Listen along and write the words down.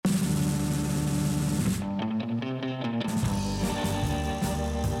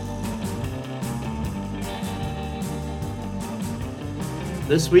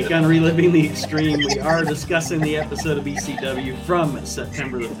This week on Reliving the Extreme, we are discussing the episode of ECW from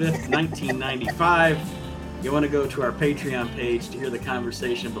September the 5th, 1995. You want to go to our Patreon page to hear the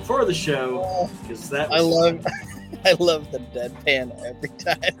conversation before the show, because that was I love the deadpan every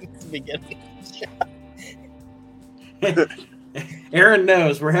time at the beginning of the show. Aaron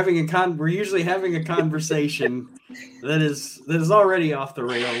knows we're usually having a conversation that is already off the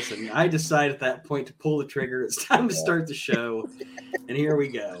rails, and I decide at that point to pull the trigger. It's time to start the show, and here we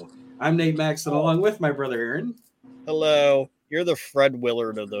go. I'm Nate Maxon, along with my brother Aaron. Hello, you're the Fred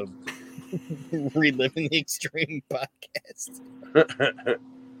Willard of the Reliving the Extreme podcast.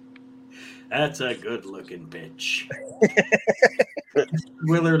 That's a good-looking bitch.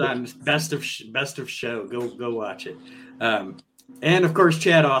 Willard on Best of Show. Go watch it. And of course,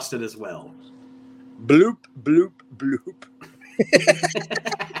 Chad Austin as well. Bloop, bloop, bloop.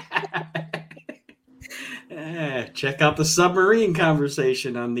 Check out the submarine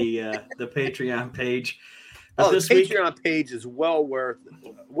conversation on the Patreon page. The Patreon page is well worth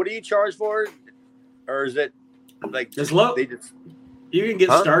it. What do you charge for it? Or is it like as low? You can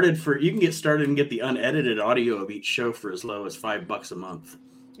get started and get the unedited audio of each show for as low as $5 a month.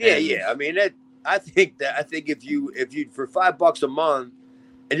 Yeah. I mean, I think if you for $5 a month,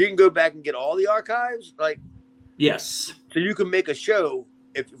 and you can go back and get all the archives, like yes, so you can make a show.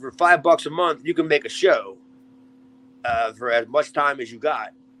 If for $5 a month, you can make a show for as much time as you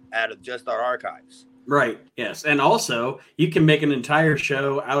got out of just our archives. Right. Yes, and also you can make an entire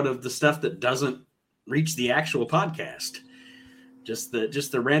show out of the stuff that doesn't reach the actual podcast. Just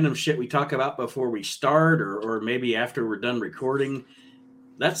the random shit we talk about before we start, or maybe after we're done recording.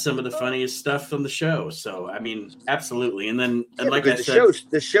 That's some of the funniest stuff from the show. So, I mean, absolutely. And then, like I said,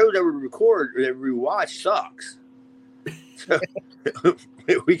 the show that we record, that we watch, sucks. So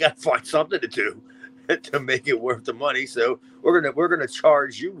we got to find something to do to make it worth the money. So we're gonna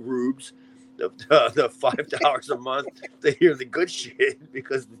charge you rubes the $5 a month to hear the good shit,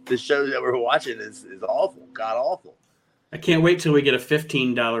 because the show that we're watching is awful, god awful. I can't wait till we get a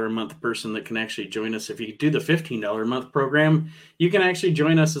 $15 a month person that can actually join us. If you do the $15 a month program, you can actually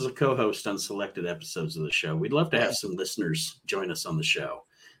join us as a co-host on selected episodes of the show. We'd love to have some listeners join us on the show.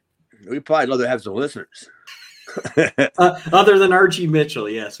 We'd probably love to have some listeners. Other than Archie Mitchell,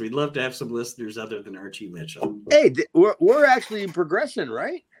 yes. We'd love to have some listeners other than Archie Mitchell. Hey, we're actually progressing,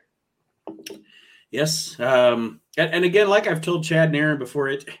 right? Yes. And again, like I've told Chad and Aaron before,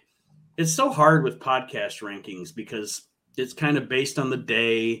 it's so hard with podcast rankings because it's kind of based on the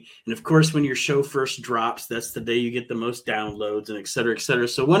day. And of course, when your show first drops, that's the day you get the most downloads and et cetera, et cetera.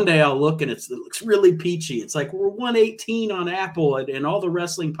 So one day I'll look and it looks really peachy. It's like we're 118 on Apple and all the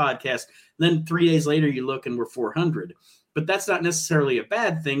wrestling podcasts. Then 3 days later, you look and we're 400. But that's not necessarily a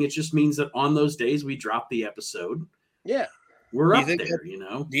bad thing. It just means that on those days we drop the episode. Yeah. We're up there, you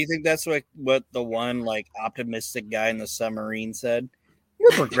know. Do you think that's what the one like optimistic guy in the submarine said?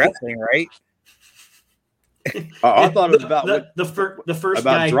 We're progressing, right? I thought it was about the first about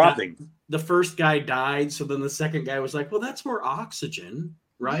guy dropping. The first guy died, so then the second guy was like, "Well, that's more oxygen,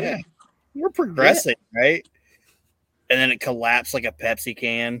 right?" Yeah, we're progressing, right? And then it collapsed like a Pepsi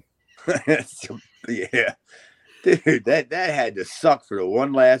can. Yeah, dude, that had to suck for the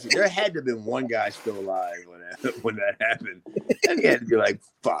one last. There had to have been one guy still alive when that happened, and he had to be like,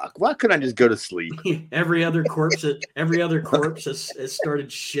 "Fuck, why couldn't I just go to sleep?" Every other corpse has started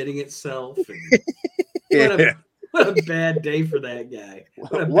shitting itself. And what a bad day for that guy.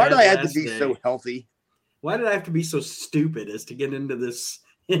 Why do I have to be so healthy? Why did I have to be so stupid as to get into this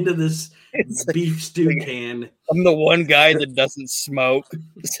beef stew can? I'm the one guy that doesn't smoke,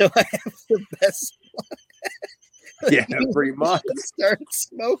 so I have the best. Yeah, pretty much. Start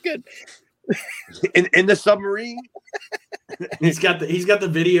smoking in the submarine. He's got the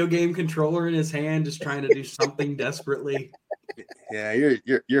video game controller in his hand, just trying to do something desperately. Yeah,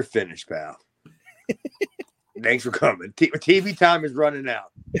 you're finished, pal. Thanks for coming. TV time is running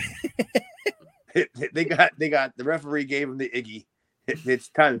out. They got the referee gave him the Iggy. It's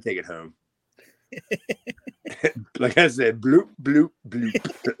time to take it home. Like I said, bloop bloop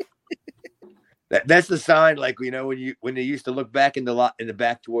bloop. That's the sign, like, you know, when they used to look back in the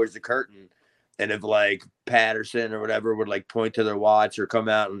back towards the curtain, and if like Patterson or whatever would like point to their watch or come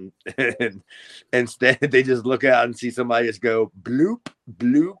out and instead they just look out and see somebody just go bloop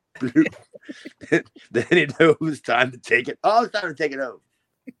bloop bloop. Then you know it was time to take it. Oh, it's time to take it home.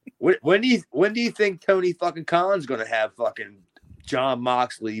 When do you think Tony fucking Khan's gonna have fucking John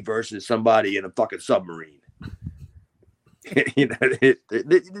Moxley versus somebody in a fucking submarine? You know, they're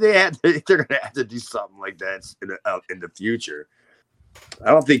gonna have to do something like that in the future.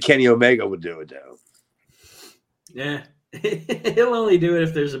 I don't think Kenny Omega would do it though. Yeah, He'll only do it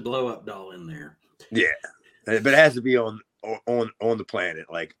if there's a blow up doll in there. Yeah, but it has to be on the planet,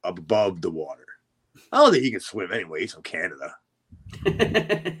 like above the water. I don't think he can swim anyway. He's from Canada.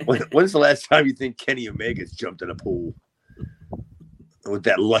 When's the last time you think Kenny Omega's jumped in a pool with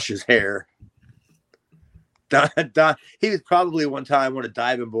that luscious hair? Don, he was probably one time on a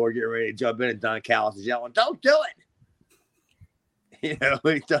diving board getting ready to jump in, and Don Callis is yelling, "Don't do it!"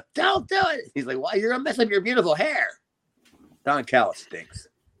 Don't do it. He's like, "Why? You're gonna mess up your beautiful hair." Don Callis stinks.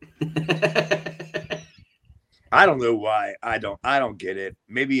 I don't know why. I don't get it.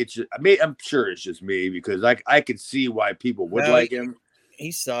 Maybe it's just, I'm sure it's just me because I could see why people would like him.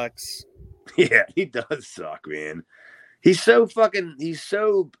 He sucks. Yeah, he does suck, man. He's so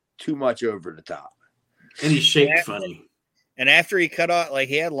too much over the top. And he's shaped funny. And after he cut off, like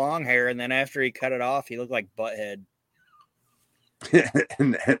he had long hair, and then after he cut it off, he looked like Butthead.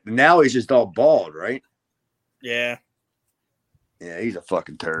 And now he's just all bald, right? Yeah. Yeah, he's a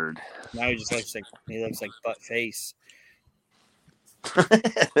fucking turd. Now he just looks like butt face.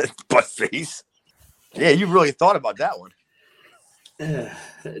 Butt face. Yeah, you really thought about that one.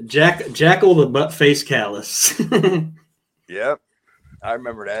 Jackal the butt face callus. Yep, I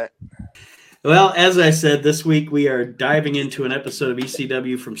remember that. Well, as I said, this week we are diving into an episode of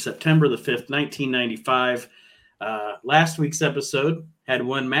ECW from September the 5th, 1995. Last week's episode had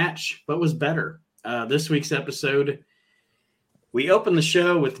one match, but was better. This week's episode, we open the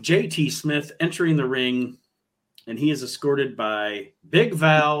show with JT Smith entering the ring, and he is escorted by Big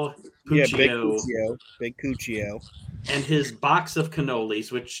Val Puccio. Yeah, Big Puccio. And his box of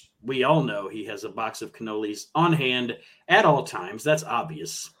cannolis, which we all know he has a box of cannolis on hand at all times. That's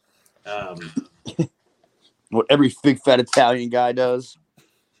obvious. What every big fat Italian guy does.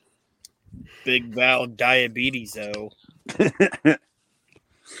 Big Val diabetes, though.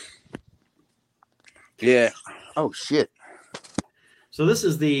 Yeah. Oh, shit. So this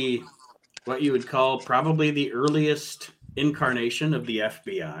is what you would call probably the earliest incarnation of the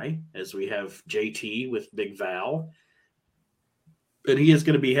FBI, as we have JT with Big Val. But he is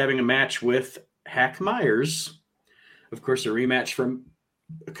going to be having a match with Hack Myers. Of course, a rematch from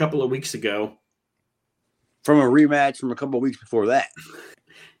a couple of weeks ago. From a rematch from a couple of weeks before that.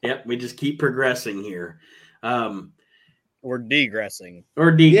 Yep, we just keep progressing here. Or degressing.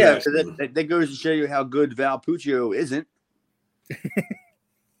 Yeah, so that goes to show you how good Val Puccio isn't.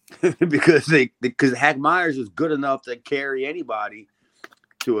 because Hack Myers is good enough to carry anybody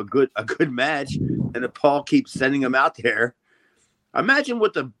to a good match, and if Paul keeps sending him out there, imagine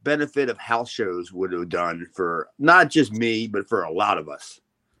what the benefit of house shows would have done for not just me, but for a lot of us.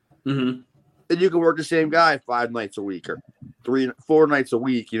 Mm-hmm. And you can work the same guy 5 nights a week or 4 nights a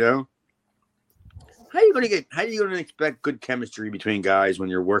week. You know, how are you going to expect good chemistry between guys when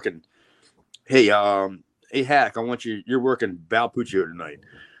you're working? Hey, Hack, I want you're working Val Puccio tonight.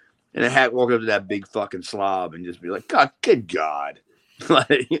 And a Hack walk up to that big fucking slob and just be like, God, good God.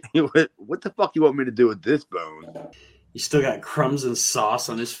 Like, what the fuck you want me to do with this bone? He still got crumbs and sauce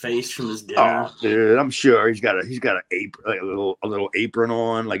on his face from his dinner. Oh, dude, I'm sure he's got an apron, like a little apron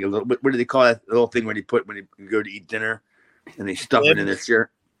on, like a little. What do they call that little thing when you go to eat dinner, and they stuff it in their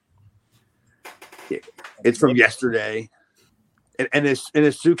shirt? Yeah, it's from yesterday. And in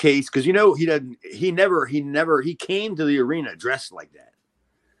his suitcase, because he never came to the arena dressed like that.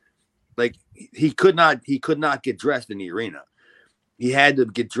 Like he could not get dressed in the arena. He had to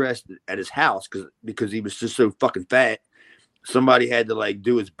get dressed at his house because he was just so fucking fat. Somebody had to like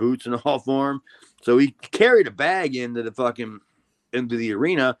do his boots and all for him. So he carried a bag into the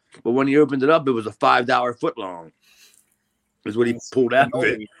arena, but when he opened it up, it was a $5 footlong. Is what he pulled out of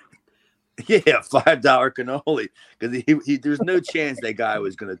it. Yeah, $5 cannoli. Because he there's no chance that guy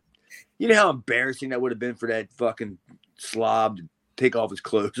was gonna. You know how embarrassing that would have been for that fucking slob to take off his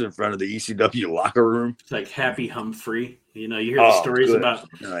clothes in front of the ECW locker room. It's like Happy Humphrey. You know, you hear the stories about.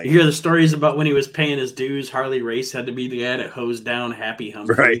 Nice. You hear the stories about when he was paying his dues. Harley Race had to be the guy that hosed down Happy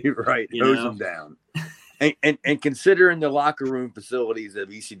Humphrey. Right, hose him down. and considering the locker room facilities of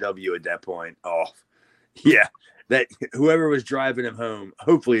ECW at that point, yeah. That whoever was driving him home,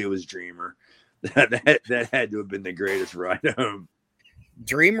 hopefully it was Dreamer. That had to have been the greatest ride home.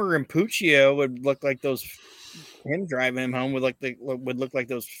 Dreamer and Puccio would look like those. Him driving him home would look like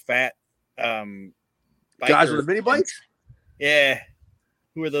those fat guys with the mini bikes. Yeah,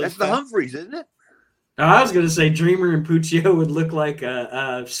 who are those? That's the Humphreys, isn't it? I was going to say Dreamer and Puccio would look like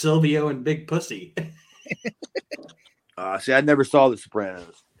Silvio and Big Pussy. See, I never saw The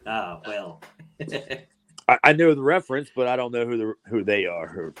Sopranos. Oh well. I know the reference, but I don't know who they are,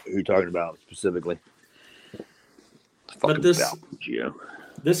 who you're talking about specifically. But this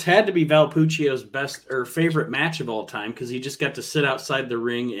This had to be Val Puccio's best or favorite match of all time because he just got to sit outside the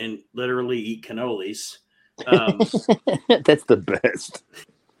ring and literally eat cannolis. That's the best.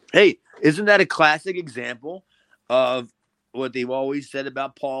 Hey, isn't that a classic example of what they've always said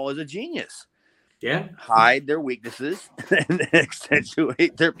about Paul as a genius? Yeah. Hide their weaknesses and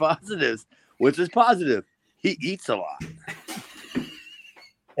accentuate their positives. What's his positive? He eats a lot.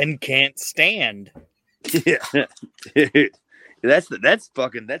 And can't stand. Yeah. Dude,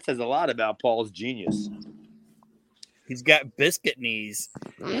 that says a lot about Paul's genius. He's got biscuit knees.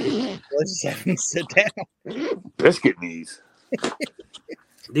 Let's have him sit down. Biscuit knees.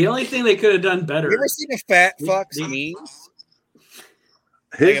 The only thing they could have done better. You ever seen a fat fuck's knees?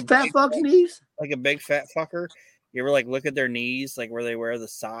 His fat fuck's knees? Like a big fat fucker. You ever look at their knees, like where they wear the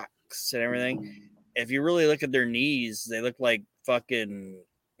socks and everything? If you really look at their knees, they look like fucking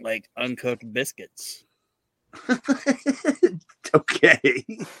uncooked biscuits. Okay.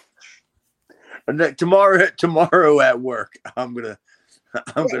 Tomorrow at work, I'm gonna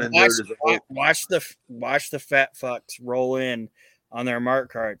notice. Watch the fat fucks roll in on their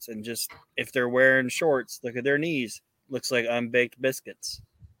mark carts, and just if they're wearing shorts, look at their knees. Looks like unbaked biscuits.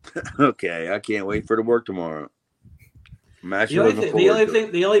 Okay, I can't wait for the work tomorrow.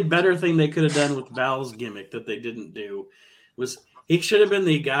 The only better thing they could have done with Val's gimmick that they didn't do was he should have been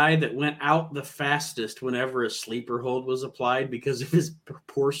the guy that went out the fastest whenever a sleeper hold was applied because of his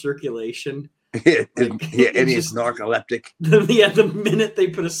poor circulation. And he's narcoleptic. The minute they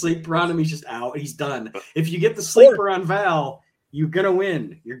put a sleeper on him, he's just out. He's done. If you get the sleeper on Val, you're gonna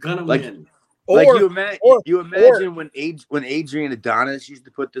win. You're gonna win. You imagine when Adrian Adonis used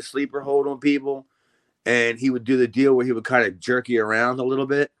to put the sleeper hold on people, and he would do the deal where he would kind of jerk you around a little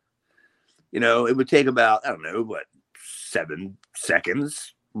bit. It would take about 7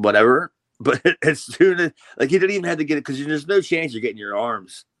 seconds, whatever. But as soon as he didn't even have to get it because there's no chance you're getting your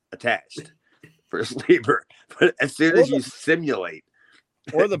arms attached for a sleeper. But as soon as you simulate,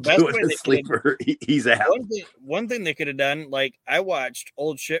 or the best way the sleeper, he's out. One thing they could have done, I watched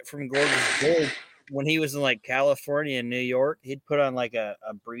old shit from Gorgeous George when he was in California and New York. He'd put on a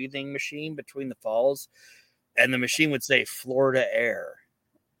breathing machine between the falls, and the machine would say Florida Air,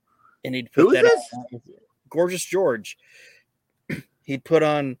 and he'd put on Gorgeous George. He'd put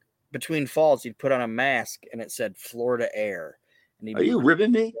on between falls. He'd put on a mask, and it said Florida Air. And are you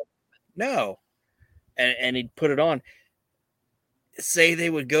ribbing me? No, and he'd put it on. Say they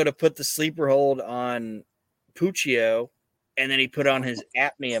would go to put the sleeper hold on Puccio, and then he put on his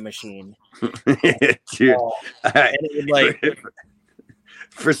apnea machine. Dude, and it would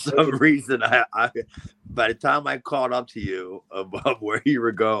for some reason, I by the time I caught up to you above where you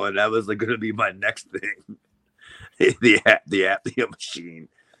were going, that was going to be my next thing. the apnea machine.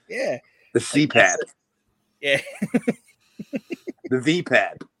 Yeah. The CPAP. Yeah. The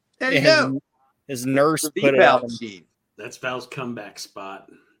VPAP. There you go. His nurse the put it on machine. That's Val's comeback spot.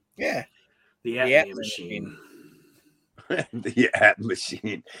 Yeah. The apnea machine. The At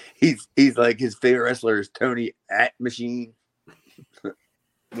Machine. He's like his favorite wrestler is Tony At Machine.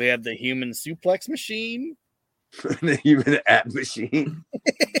 We have the human suplex machine. The human At Machine.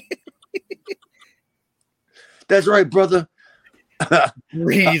 That's right, brother.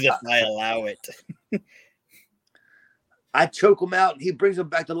 Breathe if I allow it. I choke him out and he brings him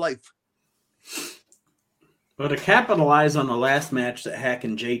back to life. Well, to capitalize on the last match that Hack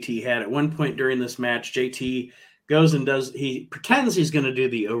and JT had, at one point during this match, JT goes and he pretends he's going to do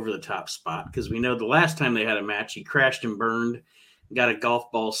the over-the-top spot because we know the last time they had a match, he crashed and burned, got a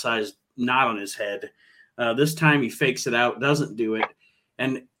golf ball-sized knot on his head. This time he fakes it out, doesn't do it.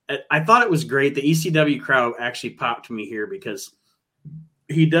 And I thought it was great. The ECW crowd actually popped me here because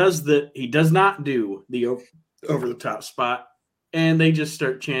he does not do the over-the-top spot, and they just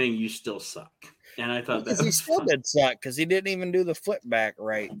start chanting, "You still suck." And I thought that he still did suck because he didn't even do the flip back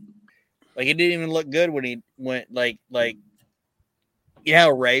right. He didn't even look good when he went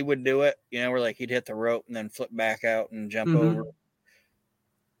how Ray would do it, where he'd hit the rope and then flip back out and jump over.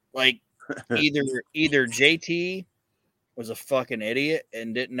 Either JT was a fucking idiot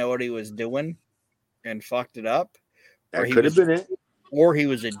and didn't know what he was doing and fucked it up, or he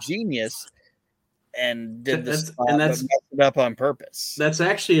was a genius and did this and messed it up on purpose. That's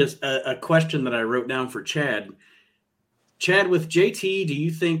actually a question that I wrote down for Chad. Chad, with JT, do you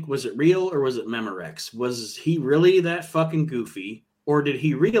think, was it real or was it Memorex? Was he really that fucking goofy, or did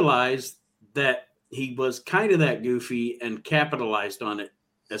he realize that he was kind of that goofy and capitalized on it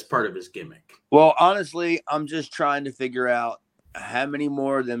as part of his gimmick? Well, honestly, I'm just trying to figure out how many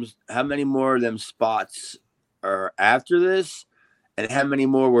more of them spots are after this and how many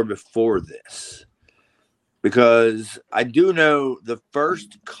more were before this. because I do know the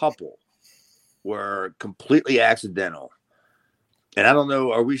first couple were completely accidental. And I don't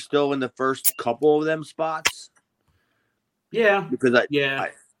know, are we still in the first couple of them spots? Yeah. Because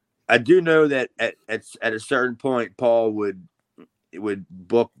I do know that at a certain point, Paul would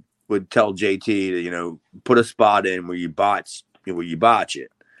tell JT to, put a spot in where you botch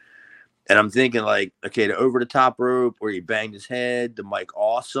it. And I'm thinking like, okay, the over the top rope where he banged his head, the Mike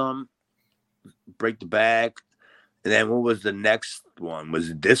Awesome, break the back. And then what was the next one? Was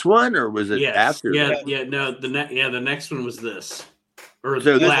it this one or was it after? Yeah, that? yeah, no, the next one was this. Or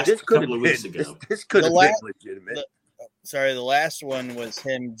So the last couple of weeks been, ago. This could have been legitimate. The last one was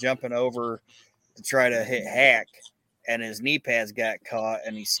him jumping over to try to hit Hack, and his knee pads got caught,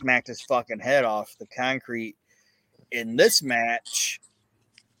 and he smacked his fucking head off the concrete. In this match,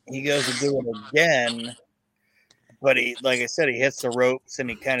 he goes to do it again, but he, like I said, he hits the ropes, and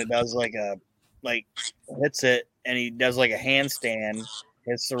he kind of does hits it, and he does like a handstand,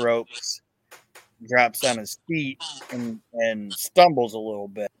 hits the ropes, drops on his feet, and stumbles a little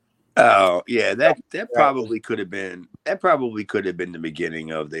bit. Oh yeah, that probably could have been the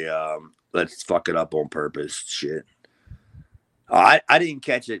beginning of the let's fuck it up on purpose shit. I didn't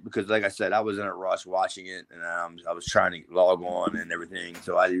catch it because, like I said, I was in a rush watching it, and I was trying to log on and everything,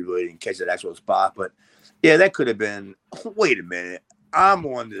 so I really didn't catch that actual spot. But yeah, that could have been. Wait a minute, I'm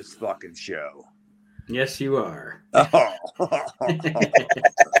on this fucking show. Yes, you are. Oh.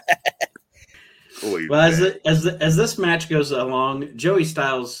 Well, as this match goes along, Joey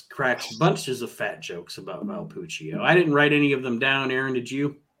Styles cracks bunches of fat jokes about Val Puccio. I didn't write any of them down. Aaron, did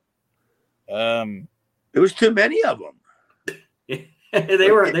you? There was too many of them.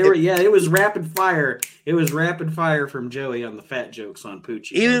 they were. Yeah, it was rapid fire. It was rapid fire from Joey on the fat jokes on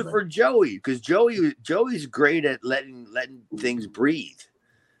Puccio. Even for Joey, because Joey's great at letting things breathe.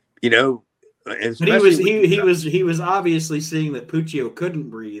 But he was obviously seeing that Puccio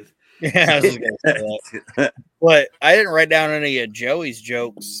couldn't breathe. Yeah, I was gonna say that. But I didn't write down any of Joey's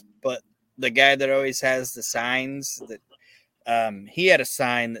jokes. But the guy that always has the signs that he had a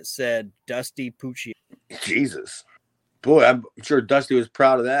sign that said Dusty Puccio. Jesus, boy, I'm sure Dusty was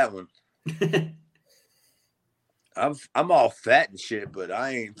proud of that one. I'm all fat and shit, but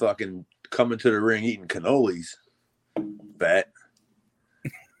I ain't fucking coming to the ring eating cannolis. Fat.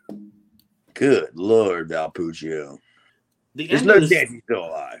 Good Lord, Val Puccio. There's no chance he's still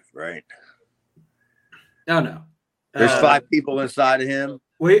alive, right? Oh, no. There's 5 people inside of him.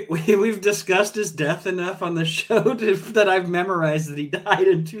 We've discussed his death enough on the show that I've memorized that he died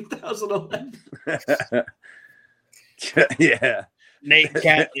in 2011. Yeah.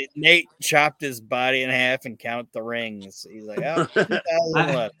 Nate chopped his body in half and counted the rings. He's like, oh,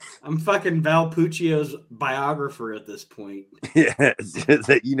 2011. I'm fucking Val Puccio's biographer at this point. Yeah, it's just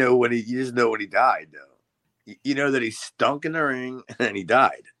that you just know when he died, though. You know that he stunk in the ring and he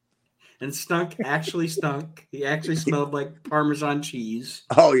died. And actually stunk. He actually smelled like Parmesan cheese.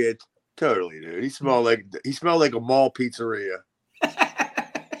 Oh yeah, totally, dude. He smelled like a mall pizzeria.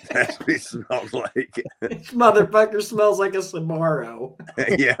 That's what he smelled like. This motherfucker smells like a Sbarro.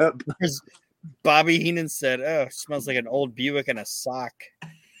 Yeah. Bobby Heenan said, "Oh, it smells like an old Buick and a sock."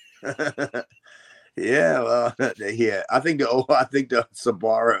 Yeah, well, yeah. I think the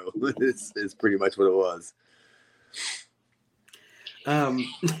Sbarro is pretty much what it was.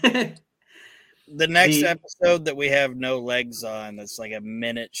 The next episode that we have no legs on, that's like a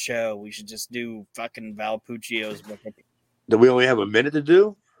minute show. We should just do fucking Val Puccio's book. Do we only have a minute to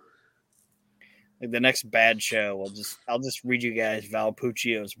do? Like the next bad show, I'll just read you guys Val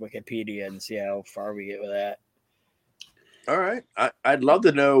Puccio's Wikipedia and see how far we get with that. All right, I'd love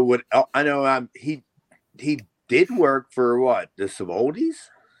to know what I know. He did work for what, the Savoldi's?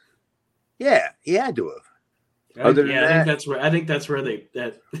 Yeah, he had to have. I think that's where they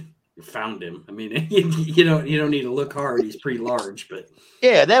found him. I mean, you don't need to look hard. He's pretty large, but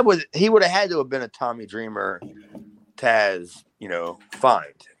yeah, he would have had to have been a Tommy Dreamer, Taz,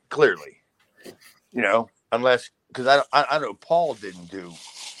 find clearly. Unless, because I know Paul didn't work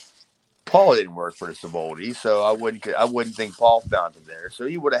for the Savoldi, so I wouldn't think Paul found him there. So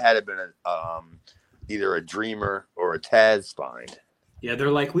he would have had to been either a Dreamer or a Taz find. Yeah,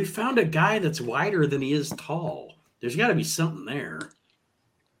 they're like, we found a guy that's wider than he is tall. There's got to be something there.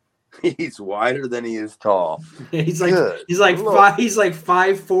 He's wider than he is tall. He's like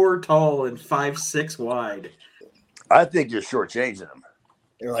 5'4" tall and 5'6" wide. I think you're shortchanging him.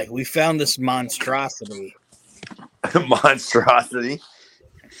 They're like, we found this monstrosity. Monstrosity.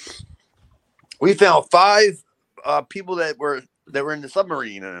 We found 5 people that were in the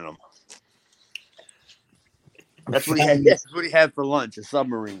submarine in them. That's what he had. That's what he had for lunch, a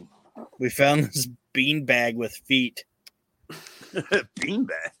submarine. We found this bean bag with feet.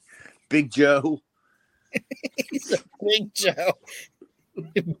 Beanbag. Big Joe. He's a Big Joe.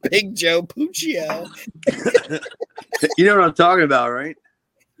 Big Joe Puccio. You know what I'm talking about, right?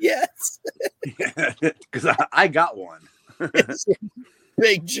 Yes. Because I got one.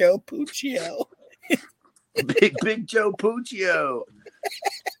 Big Joe Puccio. Big Joe Puccio.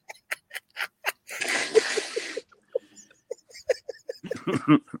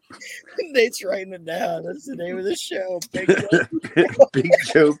 Nate's writing it down. That's the name of the show. Big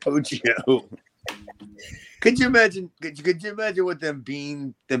Joe Puccio. Could you imagine? Could you imagine what them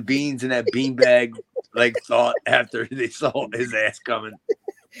beans in that beanbag like thought after they saw his ass coming?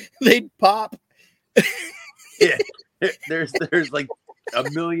 They'd pop. Yeah, there's like a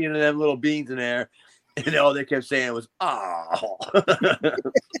million of them little beans in there, and all they kept saying was "oh."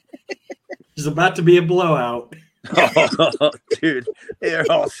 There's about to be a blowout. Oh, dude,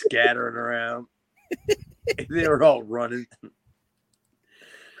 they're all scattering around. They were all running.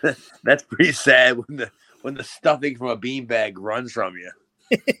 That's pretty sad when the stuffing from a beanbag runs from you.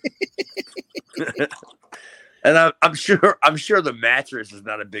 And I'm sure the mattress is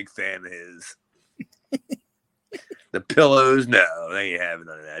not a big fan of his. The pillows, no, they ain't having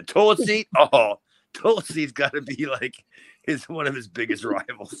none of that. Toilet seat, toilet seat's got to be like one of his biggest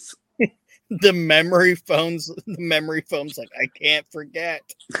rivals. The memory foam's like, I can't forget.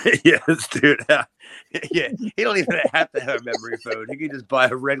 Yes, dude. Yeah, he don't even have to have a memory foam. He can just buy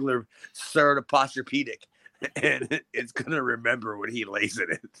a regular Posturepedic, and it's gonna remember when he lays in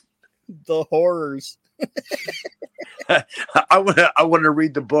it. The horrors. I want to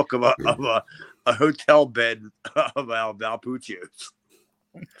read the book of a hotel bed of Al Puccio's.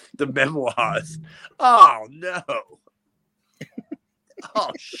 The memoirs. Oh no.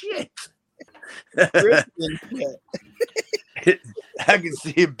 Oh shit. I can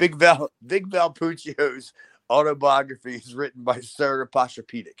see Big Val Puccio's autobiography is written by Sarah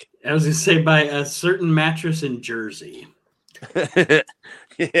Posturepedic. I was going to say by a certain mattress in Jersey.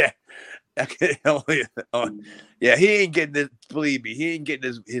 Yeah. Yeah, he ain't getting this. Believe me, he ain't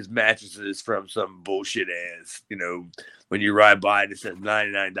getting his mattresses from some bullshit ass. When you ride by and it says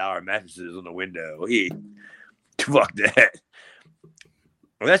 $99 mattresses on the window. Fuck that.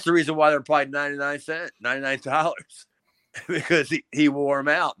 Well, that's the reason why they're probably $99 because he wore them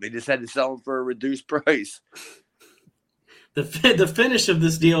out. They just had to sell them for a reduced price. The finish of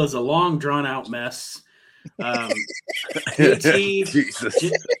this deal is a long, drawn out mess. JT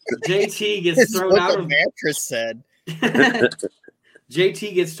gets thrown out of the mattress said.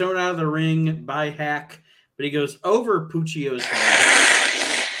 JT gets thrown out of the ring by Hack, but he goes over Puccio's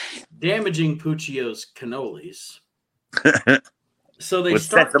head, damaging Puccio's cannolis. So they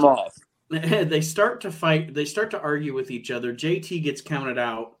start them off. They start to fight. They start to argue with each other. JT gets counted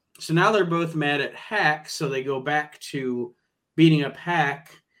out. So now they're both mad at Hack. So they go back to beating up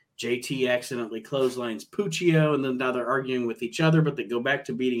Hack. JT accidentally clotheslines Puccio, and then now they're arguing with each other, but they go back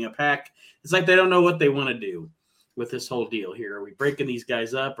to beating up Hack. It's like they don't know what they want to do with this whole deal here. Are we breaking these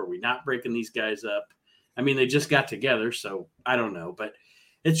guys up? Are we not breaking these guys up? I mean, they just got together, so I don't know, but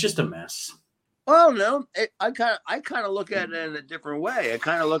it's just a mess. Well, no, I kind of look at it in a different way. I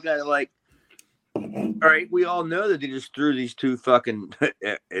kind of look at it like, all right, we all know that they just threw these two fucking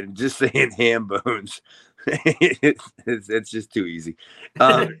and just saying ham bones. It's just too easy.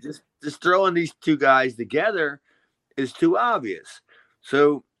 Just throwing these two guys together is too obvious.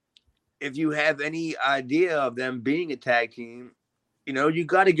 So if you have any idea of them being a tag team, you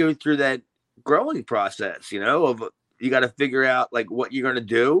got to go through that growing process. Of you got to figure out like what you're gonna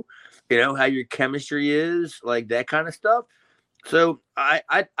do. How your chemistry is, like that kind of stuff. So I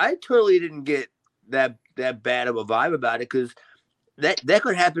totally didn't get that bad of a vibe about it because that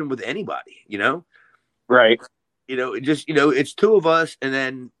could happen with anybody, Right. It's two of us, and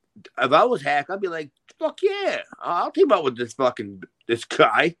then if I was Hack, I'd be like, fuck yeah, I'll team up with this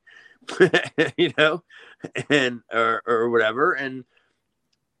guy, and or whatever, and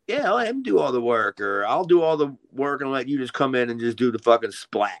yeah, I'll let him do all the work, or I'll do all the work and let you just come in and just do the fucking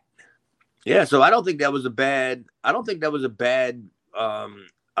splat. Yeah, so I don't think that was a bad thing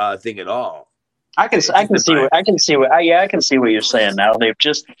at all. I can see what you're saying now. They've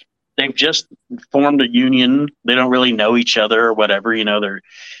just formed a union. They don't really know each other or whatever.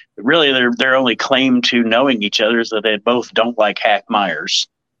 Their only claim to knowing each other is that they both don't like Hack Myers.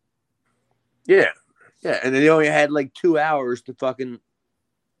 Yeah, and they only had like 2 hours to fucking,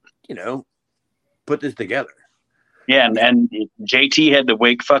 put this together. Yeah, and JT had to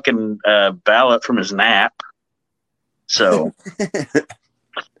wake fucking Val up from his nap. So,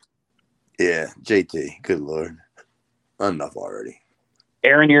 yeah, JT, good Lord. Enough already.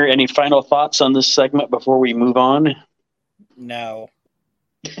 Aaron, any final thoughts on this segment before we move on? No.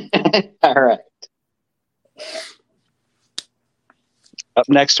 All right. Up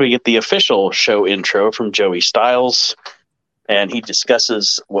next, we get the official show intro from Joey Styles, and he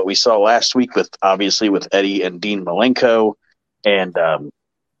discusses what we saw last week with Eddie and Dean Malenko, and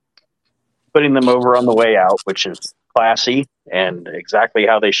putting them over on the way out, which is classy and exactly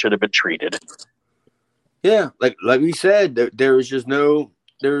how they should have been treated. Yeah, like we said, there's no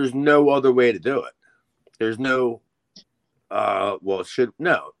other way to do it. There's no, there's just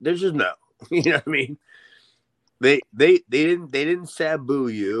no. You know what I mean? They didn't Sabu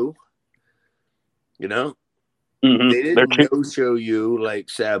you. You know, Mm-hmm. They didn't no-show you like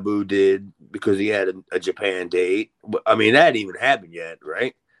Sabu did because he had a Japan date. I mean, that didn't even happen yet,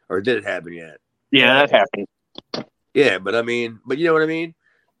 right? Or did it happen yet? Yeah, that happened. Yeah, but you know what I mean?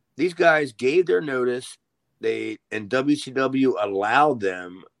 These guys gave their notice. And WCW allowed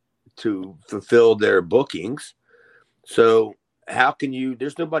them to fulfill their bookings. So how can you?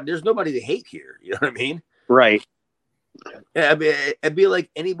 There's nobody to hate here. You know what I mean? Right. Yeah, I mean, it'd be like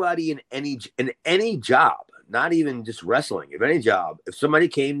anybody in any job, not even just wrestling. If any job, if somebody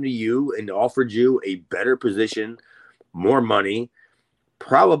came to you and offered you a better position, more money,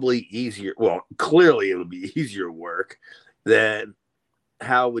 probably easier. Well, clearly it would be easier work. Then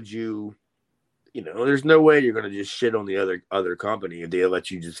how would you? You know, there's no way you're going to just shit on the other company if they let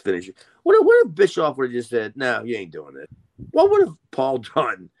you just finish it. What if Bischoff would have just said, "No, you ain't doing it"? What would have Paul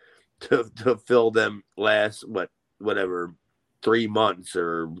done to fill them last whatever 3 months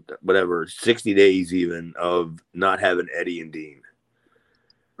or whatever 60 days even of not having Eddie and Dean?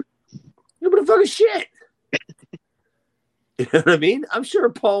 You would have done shit. You know what I mean? I'm sure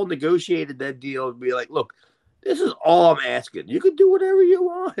Paul negotiated that deal and be like, "Look, this is all I'm asking. You can do whatever you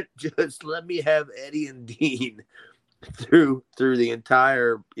want. Just let me have Eddie and Dean through the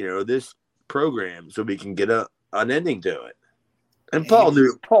entire, this program so we can get an ending to it." And Paul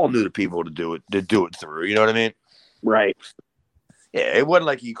knew the people to do it through. You know what I mean? Right. Yeah, it wasn't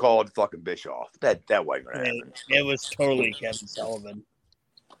like he called fucking Bischoff. That wasn't gonna happen. It was totally Kevin Sullivan.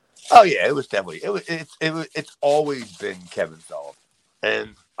 Oh yeah, it was definitely it's always been Kevin Sullivan.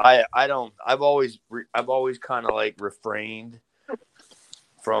 And I've always kind of like refrained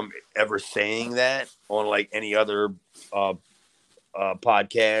from ever saying that on like any other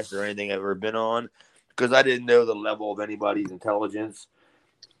podcast or anything I've ever been on, because I didn't know the level of anybody's intelligence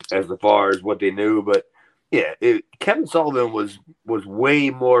as far as what they knew. But yeah, Kevin Sullivan was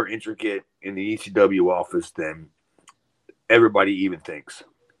way more intricate in the ECW office than everybody even thinks.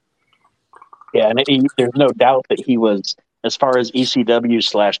 Yeah, and there's no doubt that he was, as far as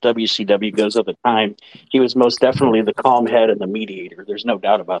ECW/WCW goes at the time, he was most definitely the calm head and the mediator. There's no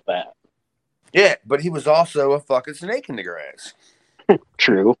doubt about that. Yeah, but he was also a fucking snake in the grass.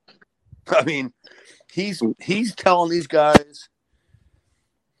 True. I mean, he's telling these guys,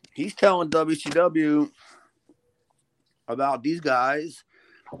 he's telling WCW about these guys,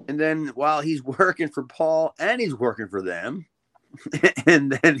 and then while he's working for Paul and he's working for them,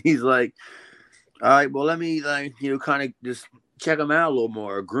 and then he's like, "All right, well, let me kind of just check them out a little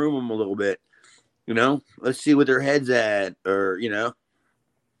more, groom them a little bit, let's see what their head's at," or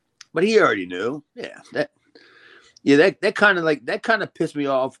But he already knew. Yeah, that kind of pissed me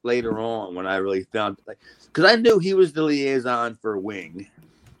off later on when I really found, because I knew he was the liaison for Wing,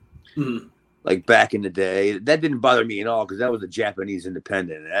 like back in the day. That didn't bother me at all because that was a Japanese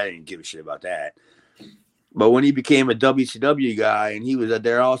independent, and I didn't give a shit about that. But when he became a WCW guy and he was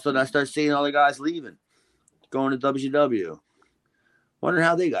there, all of a sudden I started seeing all the guys leaving, going to WCW. Wondering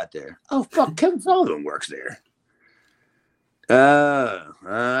how they got there. Oh, fuck, Kevin Sullivan works there.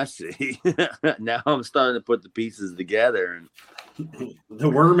 I see. Now I'm starting to put the pieces together. And the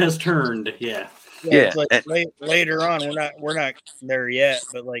worm has turned. Yeah. Yeah. Like later on, we're not there yet,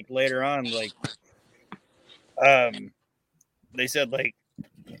 but like later on, like they said like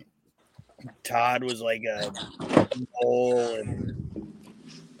Todd was like a mole and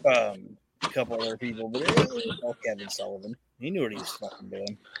a couple other people, but it was all Kevin Sullivan. He knew what he was fucking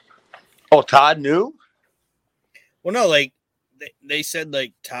doing. Oh, Todd knew? Well, no, like they said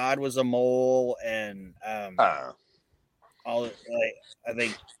like Todd was a mole and all like I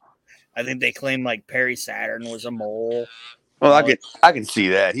think they claimed like Perry Saturn was a mole. Well, I can see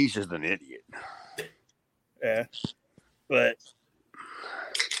that. He's just an idiot. Yeah. But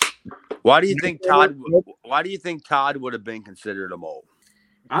why do you think Todd would have been considered a mole?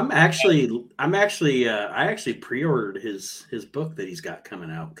 I actually pre-ordered his book that he's got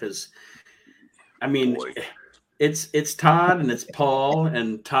coming out because, I mean, it's Todd and it's Paul,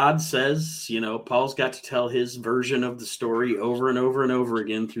 and Todd says, Paul's got to tell his version of the story over and over and over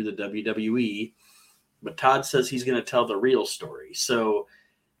again through the WWE, but Todd says he's going to tell the real story. So,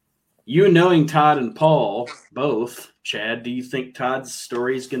 knowing Todd and Paul both, Chad, do you think Todd's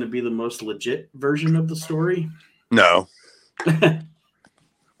story is going to be the most legit version of the story? No.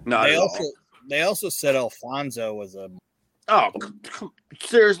 They also said Alfonso was a... Oh,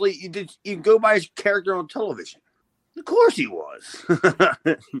 seriously, you go by his character on television. Of course he was.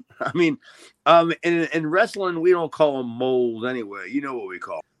 I mean, in wrestling, we don't call them moles anyway. You know what we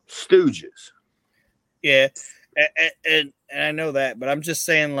call them? Stooges. Yeah, and I know that, but I'm just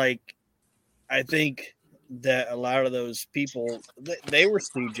saying, like, I think that a lot of those people, they were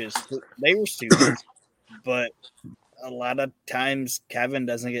stooges. They were stooges, but a lot of times Kevin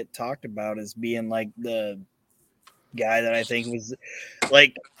doesn't get talked about as being like the guy that I think was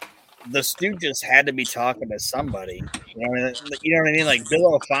like the Stooges had to be talking to somebody. You know what I mean? Like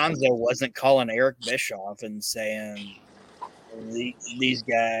Bill Alfonso wasn't calling Eric Bischoff and saying these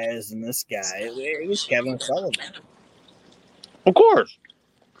guys and this guy. It was Kevin Sullivan. Of course.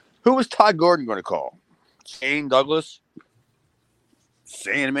 Who was Todd Gordon going to call? Shane Douglas?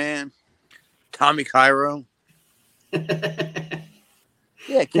 Sandman? Tommy Cairo?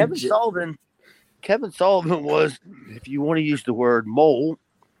 Yeah, Kevin Sullivan. Kevin Sullivan was, if you want to use the word mole,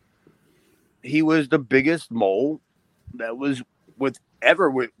 he was the biggest mole that was was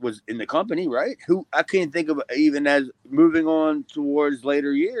in the company, right? Who I can't think of, even as moving on towards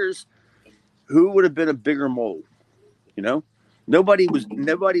later years, who would have been a bigger mole? Nobody was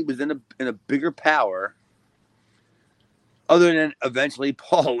in a bigger power other than eventually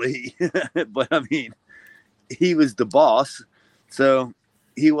Paul Lee. But I mean, he was the boss, so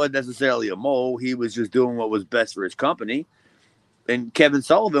he wasn't necessarily a mole. He was just doing what was best for his company. And Kevin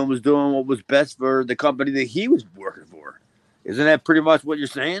Sullivan was doing what was best for the company that he was working for. Isn't that pretty much what you're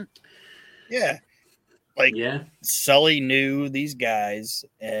saying? Yeah. Sully knew these guys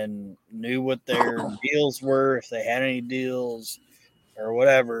and knew what their deals were, if they had any deals or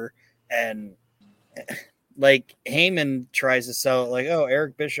whatever. And like Heyman tries to sell it like, oh,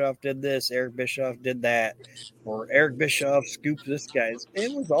 Eric Bischoff did this, Eric Bischoff did that, or Eric Bischoff scooped this guy.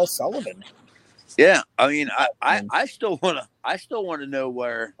 It was all Sullivan. Yeah, I mean, I still want to know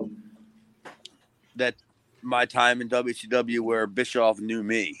where that my time in WCW where Bischoff knew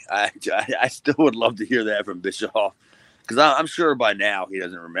me. I still would love to hear that from Bischoff, because I'm sure by now he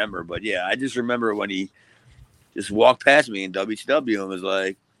doesn't remember. But yeah, I just remember when he just walked past me in WCW and was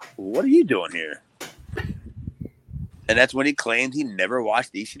like, "What are you doing here?" And that's when he claimed he never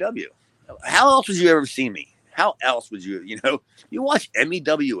watched ECW. How else would you ever see me? How else would you watch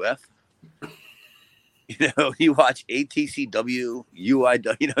MEWF? You watch ATCW, UIW,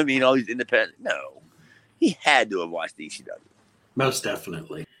 you know what I mean? All these independent. No, he had to have watched ECW. Most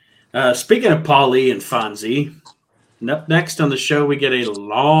definitely. Speaking of Paul Lee and Fonzie, up next on the show, we get a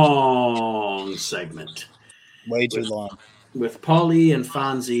long segment. Way too long. With Paul Lee and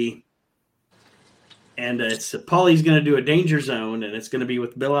Fonzie. And it's Paul Lee's going to do a Danger Zone, and it's going to be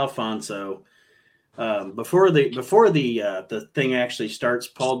with Bill Alfonso. Before the thing actually starts,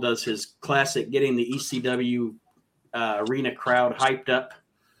 Paul does his classic getting the ECW arena crowd hyped up,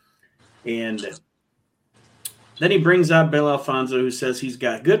 and then he brings out Bill Alfonso, who says he's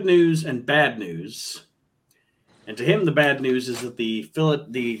got good news and bad news. And to him, the bad news is that the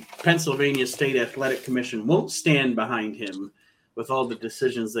Pennsylvania State Athletic Commission won't stand behind him with all the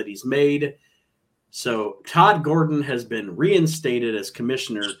decisions that he's made. So Todd Gordon has been reinstated as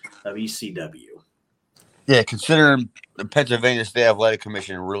commissioner of ECW. Yeah, considering the Pennsylvania State Athletic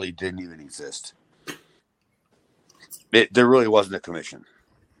Commission really didn't even exist. There really wasn't a commission.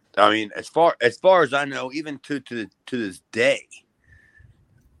 I mean, as far as I know, even to this day,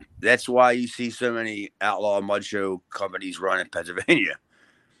 that's why you see so many outlaw mud show companies run in Pennsylvania.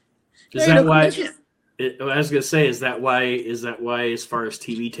 Is that why? I was going to say, is that why? As far as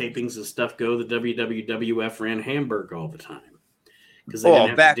TV tapings and stuff go, the WWF ran Hamburg all the time because they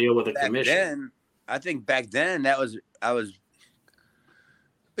didn't have to deal with a commission. Then, I think back then yeah,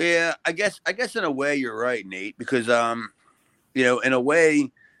 I guess in a way you're right, Nate, because in a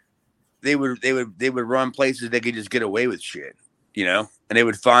way they would run places they could just get away with shit, and they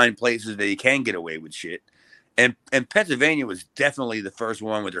would find places that you can get away with shit. And Pennsylvania was definitely the first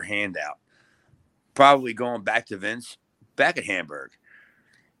one with their hand out. Probably going back to Vince, back at Hamburg.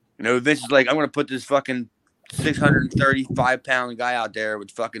 Vince is like, I'm going to put this fucking 635-pound guy out there with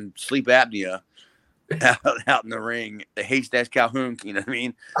fucking sleep apnea out in the ring. The Haystack Calhoun, you know what I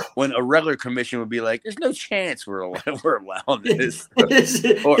mean? When a regular commission would be like, there's no chance we're allowing this.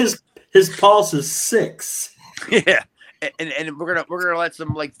 His pulse is 6. Yeah, and we're gonna let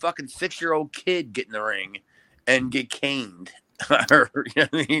some like fucking 6-year-old kid get in the ring and get caned. Or, you know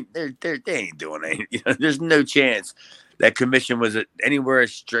what I mean, they ain't doing anything. You know, there's no chance that commission was anywhere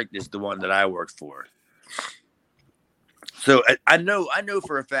as strict as the one that I worked for. So I know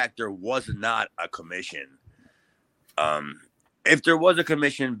for a fact there was not a commission. If there was a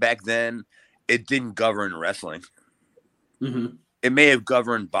commission back then, it didn't govern wrestling. Mm-hmm. It may have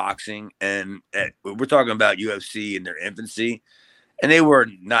governed boxing, and we're talking about UFC in their infancy, and they were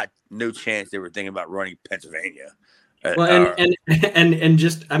no chance they were thinking about running Pennsylvania. Well, and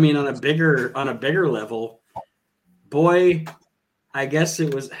just, I mean, on a bigger level, boy, I guess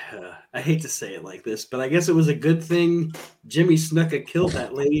it was. I hate to say it like this, but I guess it was a good thing Jimmy Snuka killed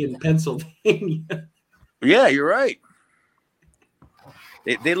that lady in Pennsylvania. Yeah, you're right.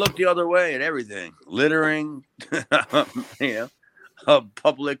 They look the other way at everything, littering, you know,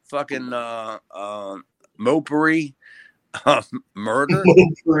 public fucking mopery, murder.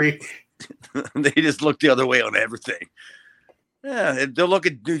 They just look the other way on everything. Yeah, they'll look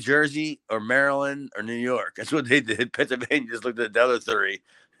at New Jersey or Maryland or New York. That's what they did. Pennsylvania just looked at the other three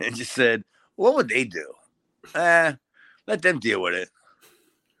and just said, "What would they do? Let them deal with it.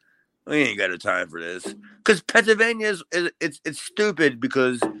 We ain't got a time for this." Because Pennsylvania it's stupid.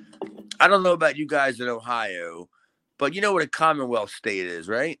 Because I don't know about you guys in Ohio, but you know what a Commonwealth state is,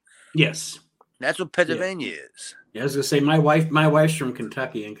 right? Yes, that's what Pennsylvania is. Yeah, I was gonna say my wife's from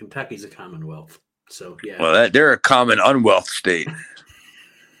Kentucky, and Kentucky's a Commonwealth. So yeah. Well, they're a common unwealth state.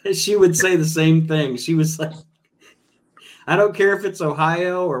 She would say the same thing. She was like, "I don't care if it's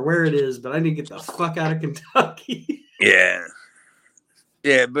Ohio or where it is, but I need to get the fuck out of Kentucky." Yeah,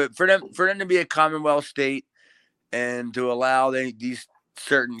 yeah, but for them to be a Commonwealth state and to allow these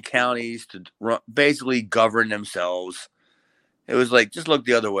certain counties to basically govern themselves, it was like, just look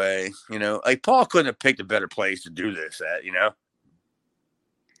the other way. You know, like Paul couldn't have picked a better place to do this at. You know,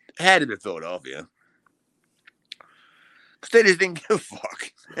 it had to be Philadelphia. Because they just didn't give a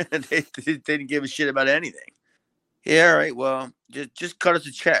fuck. they didn't give a shit about anything. Yeah, all right. Well, just cut us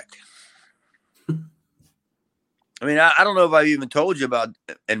a check. I mean, I don't know if I've even told you about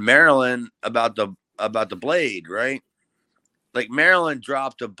in Maryland about the blade, right? Like Maryland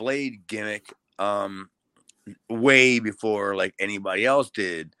dropped a blade gimmick way before like anybody else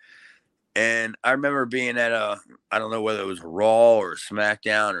did. And I remember being at I don't know whether it was a Raw or a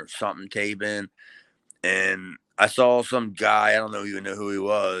SmackDown or something taping, and I saw some guy, I don't even know who he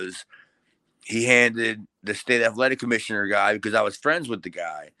was. He handed the state athletic commissioner guy, because I was friends with the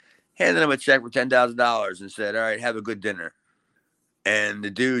guy, handed him a check for $10,000 and said, "All right, have a good dinner." And the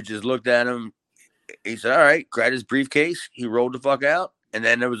dude just looked at him. He said, "All right," grabbed his briefcase. He rolled the fuck out. And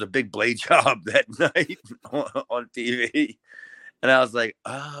then there was a big blade job that night on TV. And I was like,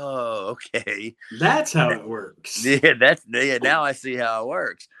 "Oh, okay. That's how it works." Yeah, now I see how it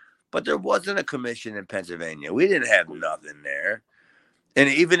works. But there wasn't a commission in Pennsylvania. We didn't have nothing there. And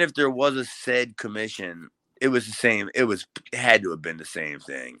even if there was a said commission, it was the same. It had to have been the same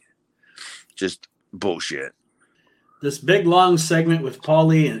thing. Just bullshit. This big long segment with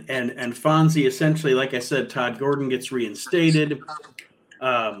Paulie and Fonzie, essentially, like I said, Todd Gordon gets reinstated.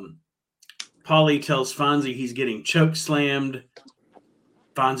 Paulie tells Fonzie he's getting choke slammed.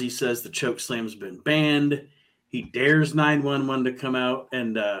 Fonzie says the choke slam's been banned. He dares 911 to come out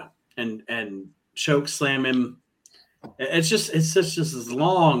and choke slam him. It's just this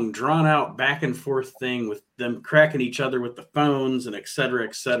long, drawn out back and forth thing with them cracking each other with the phones and et cetera,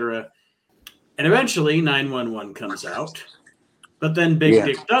 et cetera. And eventually 911 comes out, but then Big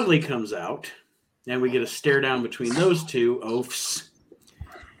Dick Dudley comes out, and we get a stare down between those two oafs.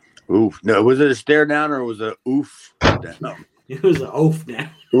 Oof. No, was it a stare down or was it oof? No, it was an oaf down.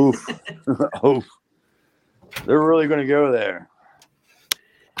 Oof. Oof. They're really going to go there.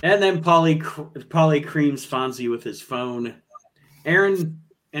 And then Paulie creams Fonzie with his phone. Aaron,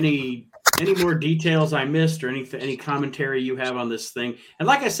 any more details I missed or any commentary you have on this thing? And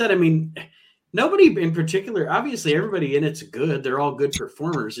like I said, I mean, nobody in particular, obviously everybody in it's good. They're all good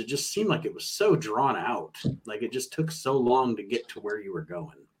performers. It just seemed like it was so drawn out. Like it just took so long to get to where you were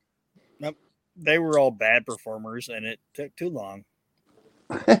going. Nope. They were all bad performers and it took too long.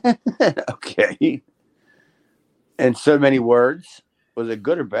 Okay. And so many words. Was it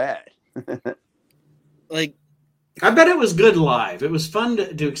good or bad? Like, I bet it was good live. It was fun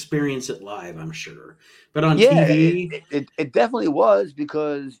to experience it live, I'm sure. But on TV... It definitely was,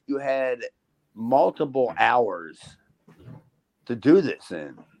 because you had multiple hours to do this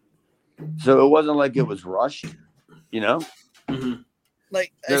in. So it wasn't like it was rushed, you know? Mm-hmm.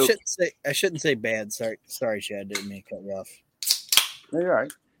 Like, so, I shouldn't say bad. Sorry, Chad, didn't mean to cut you off. No, you're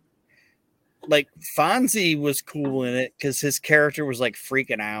right. like Fonzie was cool in it because his character was like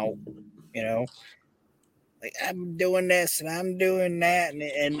freaking out, you know, like I'm doing this and I'm doing that,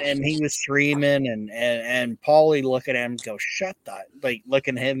 and he was screaming, and Paulie looking at him go, shut the, like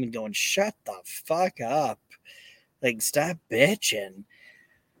looking at him and going, shut the fuck up, like stop bitching.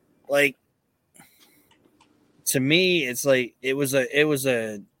 Like, to me, it's like it was a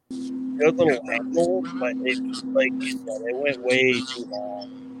good little angle, but it, like you said, it went way too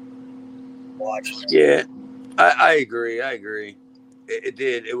long watching it. Yeah, I agree. It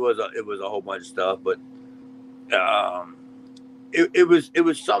did. It was a whole bunch of stuff, but it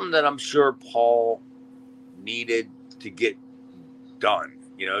was something that I'm sure Paul needed to get done.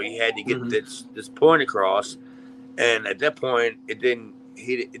 You know, he had to get this point across, and at that point, it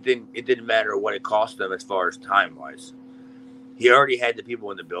didn't matter what it cost them as far as time wise. He already had the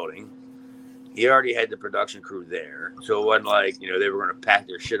people in the building. He already had the production crew there, so it wasn't like they were going to pack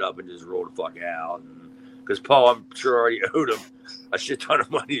their shit up and just roll the fuck out. Because Paul, I'm sure, already owed him a shit ton of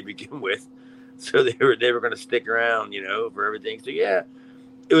money to begin with, so they were going to stick around, for everything. So yeah,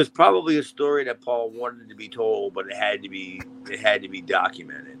 it was probably a story that Paul wanted to be told, but it had to be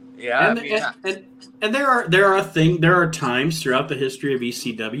documented. Yeah, and there are times throughout the history of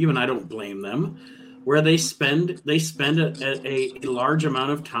ECW, and I don't blame them, where they spend a large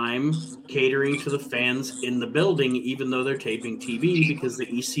amount of time catering to the fans in the building, even though they're taping TV, because the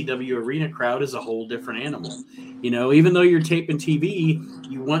ECW arena crowd is a whole different animal. Even though you're taping TV,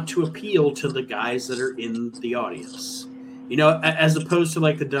 you want to appeal to the guys that are in the audience. As opposed to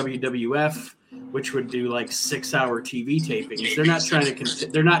like the WWF, which would do like 6-hour TV tapings. They're not trying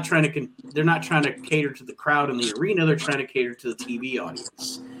to cater to the crowd in the arena. They're trying to cater to the TV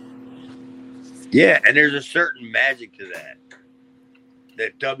audience. Yeah, and there's a certain magic to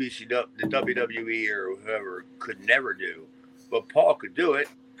that WCW, the WWE or whoever could never do, but Paul could do it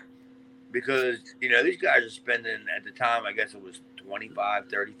because these guys are spending at the time, I guess it was $25,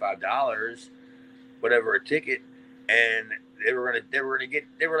 $35, whatever a ticket, and they were like,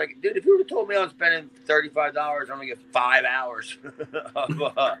 dude, if you would have told me I was spending $35, I'm gonna get 5 hours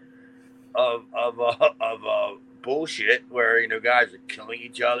of bullshit where guys are killing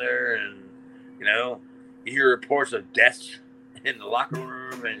each other, and you hear reports of deaths in the locker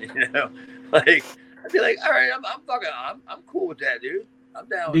room, and like I'd be like, all right, I'm cool with that, dude. I'm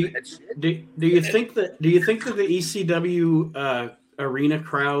down with that shit. Do you think that the ECW arena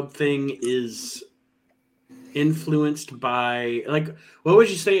crowd thing is influenced by, like, what would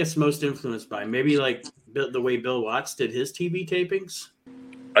you say it's most influenced by? Maybe like the way Bill Watts did his TV tapings?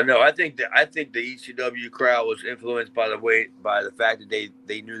 No, I think the ECW crowd was influenced by the fact that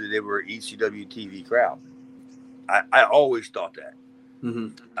they knew that they were an ECW TV crowd. I always thought that.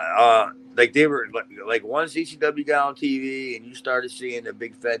 Mm-hmm. Like they were like once ECW got on TV and you started seeing the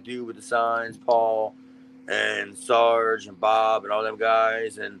big fat dude with the signs, Paul and Sarge and Bob and all them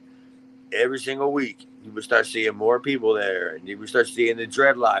guys, and every single week you would start seeing more people there, and you would start seeing the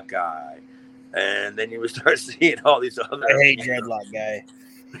dreadlock guy, and then you would start seeing all these other. I hate dreadlock guy.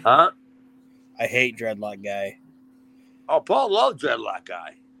 Huh? I hate dreadlock guy. Oh, Paul loved dreadlock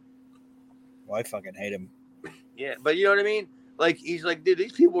guy. Well, I fucking hate him. Yeah, but you know what I mean? Like he's like, dude,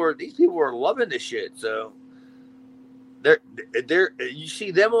 these people are loving this shit. So they're you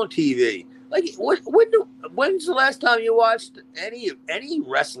see them on TV. Like when's the last time you watched any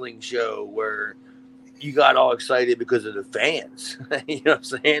wrestling show where you got all excited because of the fans? You know what I'm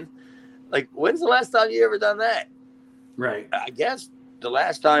saying? Like when's the last time you ever done that? Right. I guess the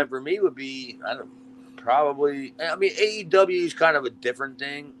last time for me would be probably. I mean, AEW is kind of a different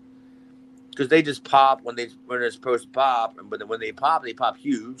thing. Because they just pop when they're supposed to pop, but when they pop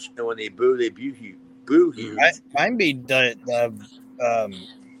huge, and when they boo huge. Mine be the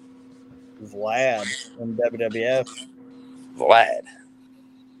Vlad from WWF. Vlad.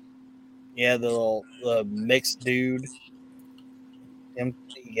 Yeah, the mixed dude. You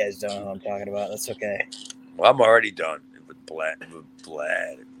guys don't know who I'm talking about. That's okay. Well, I'm already done with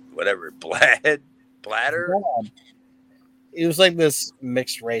Vlad. Whatever. Bladder? Vlad. He was like this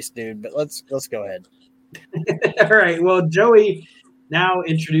mixed race dude, but let's go ahead. All right. Well, Joey now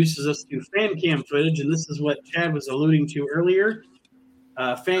introduces us to fan cam footage, and this is what Chad was alluding to earlier.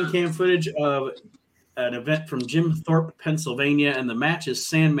 Fan cam footage of an event from Jim Thorpe, Pennsylvania, and the match is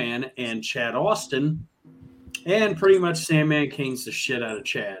Sandman and Chad Austin, and pretty much Sandman canes the shit out of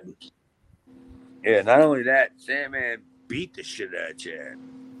Chad. Yeah, not only that, Sandman beat the shit out of Chad.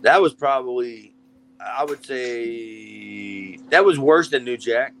 That was probably, I would say, that was worse than New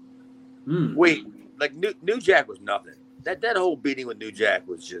Jack. Wait, like New Jack was nothing. That whole beating with New Jack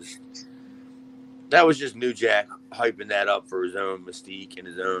was just that was just New Jack hyping that up for his own mystique and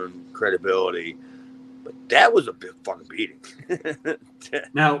his own credibility. But that was a big fucking beating.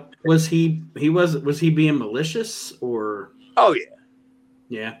 Now, was he being malicious or? Oh yeah.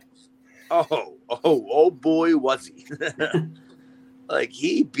 Yeah. Oh boy, was he. Like,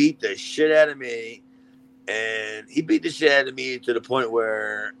 he beat the shit out of me. And he beat the shit out of me to the point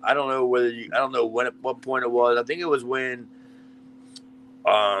where I don't know what point it was. I think it was when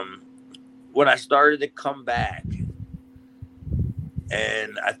I started to come back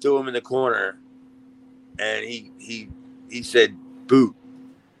and I threw him in the corner and he said boot.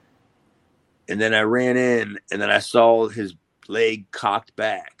 And then I ran in and then I saw his leg cocked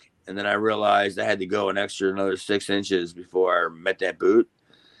back. And then I realized I had to go another 6 inches before I met that boot.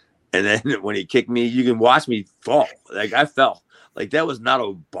 And then when he kicked me, you can watch me fall. Like, I fell. Like, that was not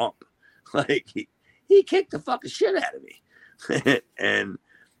a bump. Like, he kicked the fucking shit out of me. and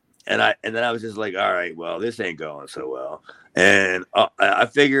then I was just like, all right, well, this ain't going so well. And I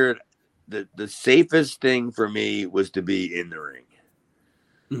figured the safest thing for me was to be in the ring.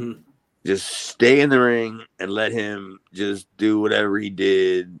 Mm-hmm. Just stay in the ring and let him just do whatever he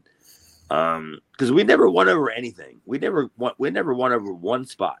did. Because we never won over anything. We never won over one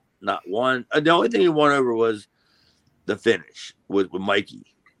spot. Not one. The only thing he won over was the finish with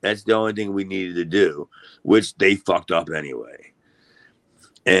Mikey. That's the only thing we needed to do, which they fucked up anyway.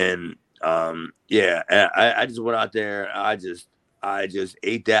 And yeah, I just went out there. I just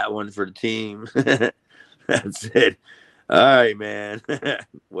ate that one for the team. That's it. All right, man.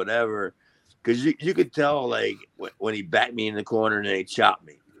 Whatever. Because you could tell, like, when he backed me in the corner and then he chopped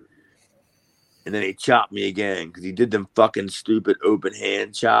me. And then he chopped me again because he did them fucking stupid open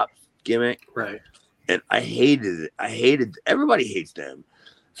hand chop gimmick. Right. And I hated it. Everybody hates them.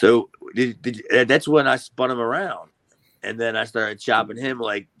 So that's when I spun him around. And then I started chopping him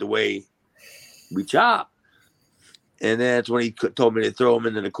like the way we chop. And then that's when he told me to throw him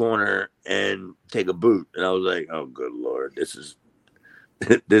into the corner and take a boot. And I was like, oh, good Lord, this is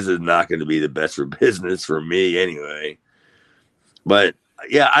not going to be the best for business for me anyway. But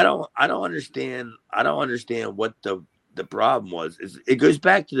yeah, I don't understand. I don't understand what the problem was. It goes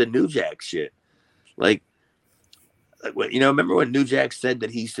back to the New Jack shit. Like remember when New Jack said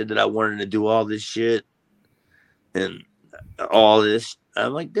that I wanted to do all this shit and all this?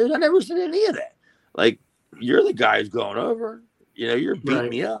 I'm like, dude, I never said any of that. Like, you're the guy who's going over. You're beating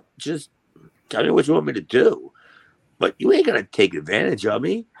me up. Just tell me what you want me to do. But you ain't gonna take advantage of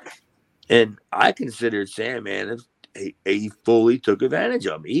me. And I considered Sandman as he fully took advantage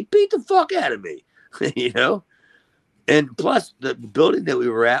of me. He beat the fuck out of me, And plus, the building that we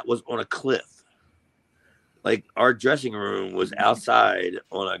were at was on a cliff. Like, our dressing room was outside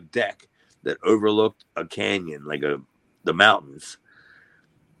on a deck that overlooked a canyon, like the mountains.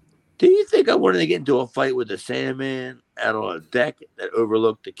 Do you think I wanted to get into a fight with the Sandman out on a deck that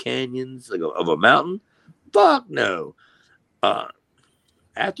overlooked the canyons of a mountain? Fuck no.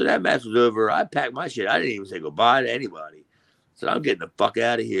 After that match was over, I packed my shit. I didn't even say goodbye to anybody. So I'm getting the fuck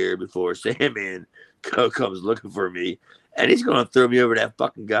out of here before Sandman comes looking for me. And he's going to throw me over that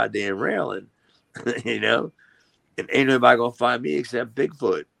fucking goddamn railing, And ain't nobody going to find me except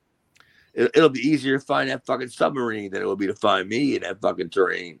Bigfoot. It'll be easier to find that fucking submarine than it will be to find me in that fucking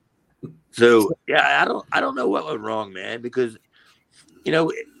terrain. So, yeah, I don't know what went wrong, man, because,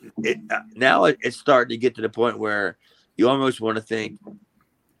 now it's starting to get to the point where you almost want to think,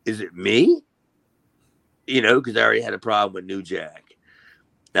 is it me? Because I already had a problem with New Jack.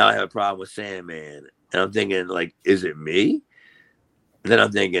 Now I have a problem with Sandman. And I'm thinking, like, is it me? And then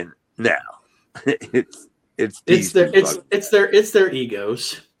I'm thinking, no. it's their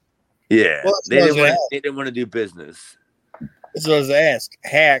egos. Yeah. Well, they didn't want to do business. That's what I was asked.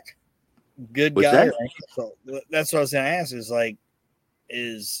 Hack, good What's guy that? or asshole? That's what I was gonna ask,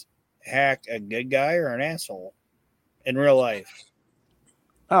 is Hack a good guy or an asshole in real life?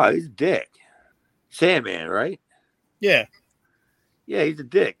 Oh, he's a dick. Sandman, right? Yeah. Yeah, he's a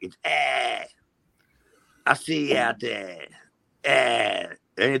dick. It's I see you out there.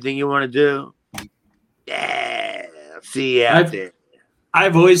 Anything you want to do? I see you out there.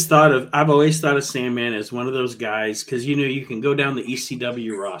 I've always thought of Sandman as one of those guys because you can go down the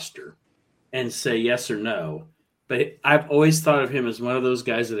ECW roster and say yes or no. But I've always thought of him as one of those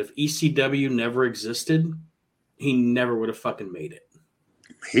guys that if ECW never existed, he never would have fucking made it.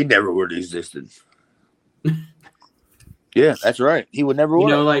 He never would have existed. Yeah, that's right. He would never.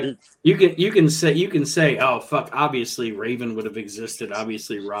 Like you can say, oh fuck, obviously Raven would have existed.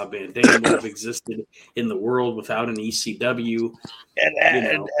 Obviously Rob Van Dam would have existed in the world without an ECW.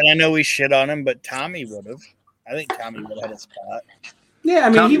 And I know we shit on him, but Tommy would have. I think Tommy would have had a spot. Yeah, I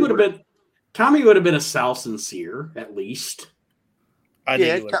mean, he would have been. Tommy would have been a Sal Sincere at least.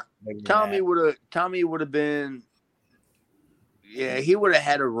 Tommy would have been. Yeah, he would have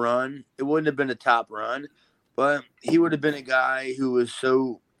had a run. It wouldn't have been a top run, but he would have been a guy who was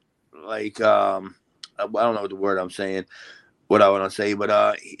so like I don't know what the word I'm saying, what I want to say,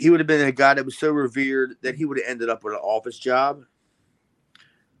 but he would have been a guy that was so revered that he would have ended up with an office job,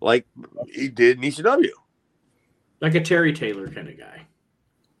 like he did in ECW, like a Terry Taylor kind of guy.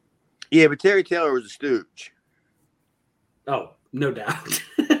 Yeah, but Terry Taylor was a stooge. Oh, no doubt.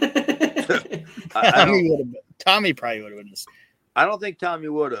 Tommy probably would have been. I don't think Tommy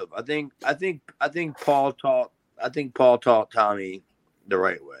would have. I think Paul taught Tommy the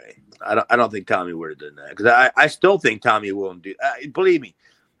right way. I don't think Tommy would have done that because I still think Tommy wouldn't do. Believe me,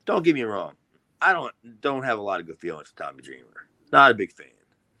 don't get me wrong. I don't have a lot of good feelings for Tommy Dreamer. Not a big fan,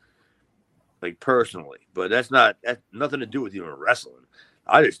 like personally. But that's nothing to do with even wrestling.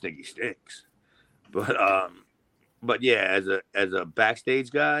 I just think he stinks. But yeah, as a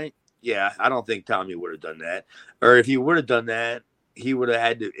backstage guy. Yeah, I don't think Tommy would have done that. Or if he would have done that, it would have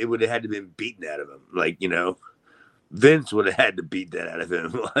had to been beaten out of him. Like, Vince would have had to beat that out of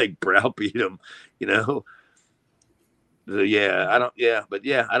him, like browbeat him, So I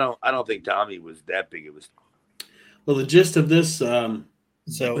don't think Tommy was that big. It was. Well, the gist of this, so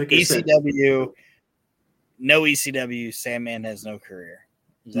like ECW, no ECW, Sandman has no career.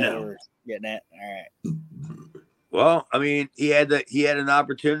 Is that what we're getting at? All right. Well, I mean, he had an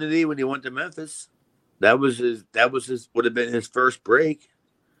opportunity when he went to Memphis. That was his would have been his first break.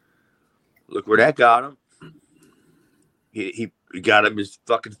 Look where that got him. He got him his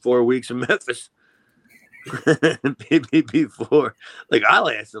fucking 4 weeks in Memphis. Before, like I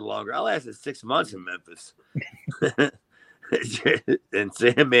lasted longer. I lasted 6 months in Memphis, and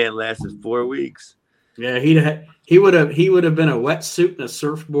Sandman lasted 4 weeks. Yeah, he would have been a wetsuit and a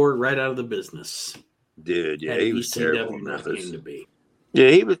surfboard right out of the business. Dude, yeah, he was terrible. Came to be. Yeah,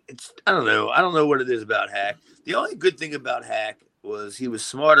 he was. I don't know. I don't know what it is about Hack. The only good thing about Hack was he was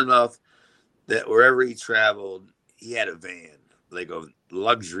smart enough that wherever he traveled, he had a van, like a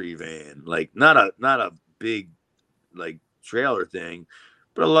luxury van, like not a big like trailer thing,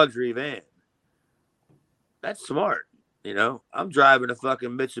 but a luxury van. That's smart. I'm driving a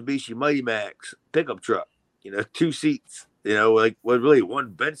fucking Mitsubishi Mighty Max pickup truck. 2 seats. Like really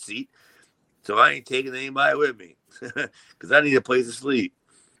one bench seat. So I ain't taking anybody with me because I need a place to sleep.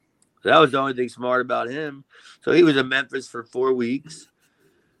 So that was the only thing smart about him. So he was in Memphis for 4 weeks.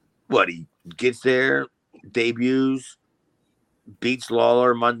 He gets there, debuts, beats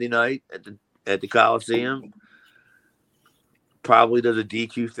Lawler Monday night at the Coliseum. Probably does a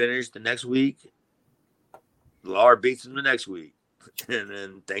DQ finish the next week. Lawler beats him the next week. And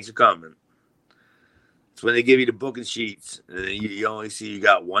then thanks for coming. It's when they give you the booking sheets. And then you only see you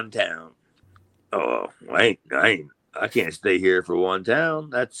got one town. Oh, I can't stay here for one town.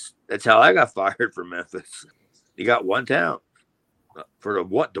 That's how I got fired from Memphis. You got one town for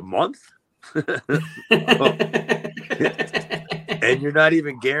the month, and you're not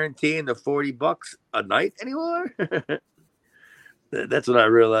even guaranteeing the $40 a night anymore. That's when I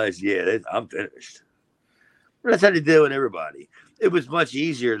realized, I'm finished. But that's how they do with everybody. It was much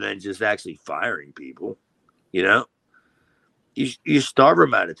easier than just actually firing people. You starve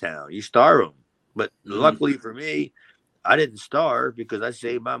them out of town. You starve them. But luckily for me, I didn't starve because I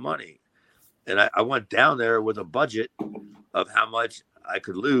saved my money. And I went down there with a budget of how much I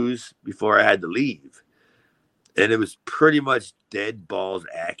could lose before I had to leave. And it was pretty much dead balls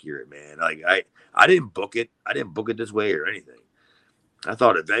accurate, man. Like I didn't book it. I didn't book it this way or anything. I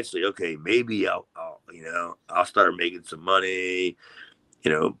thought eventually, okay, maybe I'll start making some money,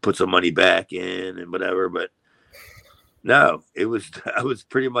 put some money back in and whatever. But no, I was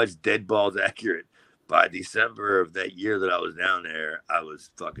pretty much dead balls accurate. By December of that year that I was down there, I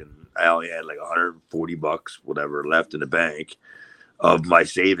only had like $140, whatever, left in the bank of my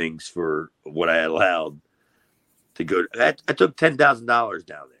savings for what I had allowed to go. I took $10,000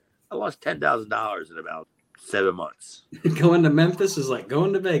 down there. I lost $10,000 in about 7 months. Going to Memphis is like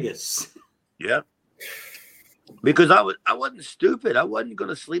going to Vegas. Yeah. Because I wasn't stupid. I wasn't going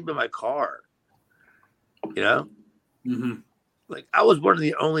to sleep in my car. Mm-hmm. Like I was one of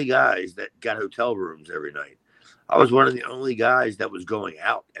the only guys that got hotel rooms every night. I was one of the only guys that was going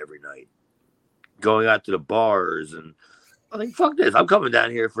out every night, going out to the bars. And I think, fuck this. I'm coming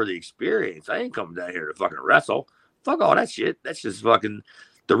down here for the experience. I ain't coming down here to fucking wrestle. Fuck all that shit. That's just fucking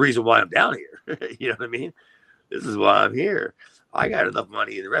the reason why I'm down here. You know what I mean? This is why I'm here. I got enough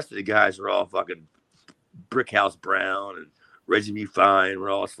money. And the rest of the guys are all fucking Brickhouse Brown and Reggie B. Fine. We're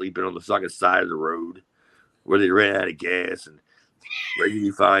all sleeping on the fucking side of the road where they ran out of gas. And Reggie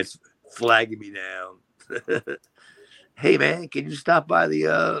B. Fine flagging me down. Hey man, can you stop by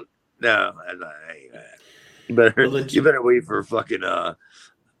the no, hey, man. You better wait for fucking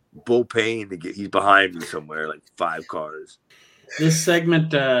Bull Payne to get. He's behind me somewhere, like 5 cars. This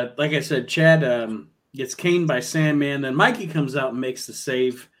segment, like I said, Chad gets caned by Sandman. Then Mikey comes out and makes the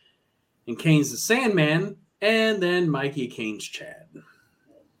save and canes the Sandman. And then Mikey canes Chad.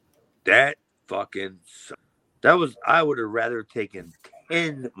 That fucking sucked. That was, I would have rather taken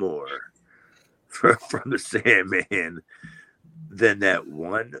 10 more from the Sandman than that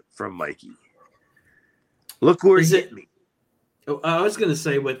one from Mikey. Look where he hit me. I was going to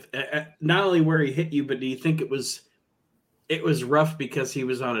say, with not only where he hit you, but do you think it was rough because he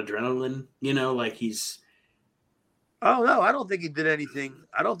was on adrenaline? You know, like he's. Oh no, I don't think he did anything.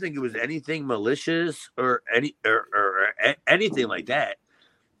 I don't think it was anything malicious or anything like that.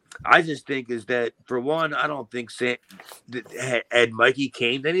 I just think is that, for one, I don't think had Mikey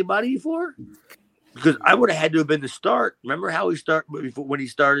caned anybody before, because I would have had to have been the start. Remember how he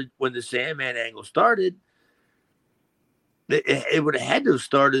started when the Sandman angle started? It would have had to have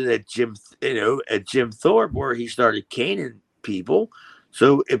started at Jim Thorpe, where he started caning people.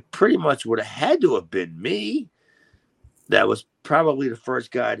 So it pretty much would have had to have been me. That was probably the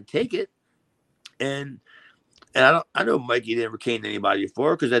first guy to take it, and I know Mikey never caned anybody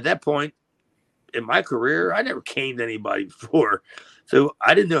before, because at that point in my career, I never caned anybody before, so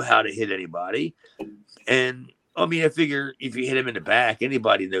I didn't know how to hit anybody. And I mean, I figure if you hit him in the back,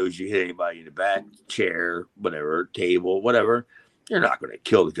 anybody knows you hit anybody in the back, chair, whatever, table, whatever, you're not going to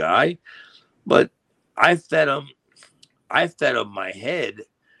kill the guy. But I fed him my head,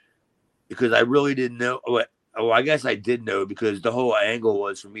 because I really didn't know. Well, I guess I did know, because the whole angle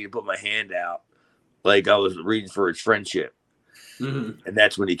was for me to put my hand out, like I was reading for his friendship. Mm-hmm. And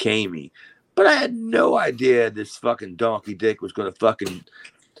that's when he came me. But I had no idea this fucking donkey dick was going to fucking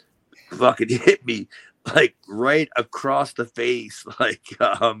hit me, like right across the face, like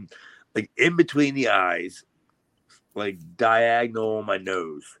in between the eyes, like diagonal on my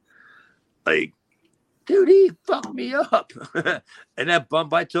nose. Like, dude, he fucked me up. And that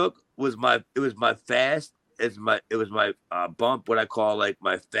bump I took was my bump, what I call like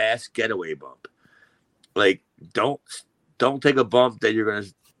my fast getaway bump. Like, don't take a bump that you're gonna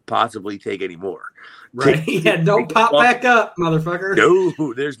possibly take anymore. Right? Don't pop back up, motherfucker.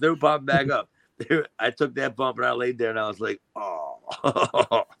 No, there's no popping back up. I took that bump and I laid there and I was like,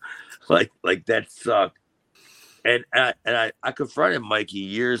 oh, like that sucked. And I confronted Mikey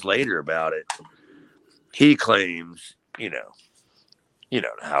years later about it. He claims, you know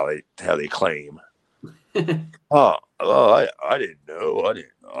how they claim. I didn't know.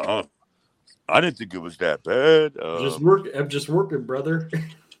 I didn't think it was that bad. I'm just working, brother.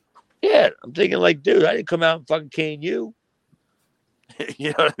 Yeah, I'm thinking, like, dude, I didn't come out and fucking cane you. You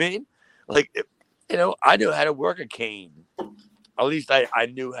know what I mean? Like, I knew how to work a cane. At least I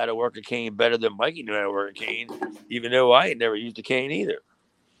knew how to work a cane better than Mikey knew how to work a cane, even though I had never used a cane either.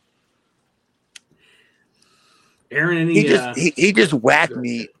 Aaron, he just whacked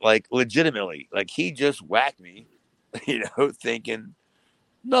me, like, legitimately. Like, he just whacked me, thinking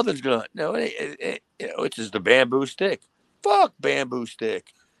nothing's gonna. No, it's just a bamboo stick. Fuck bamboo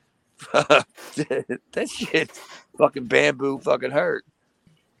stick. That shit, fucking bamboo, fucking hurt.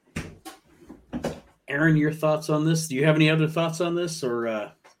 Aaron, your thoughts on this? Do you have any other thoughts on this,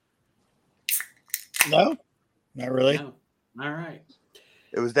 or? No, not really. No. All right.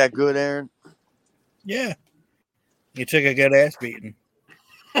 It was that good, Aaron? Yeah. You took a good ass beating.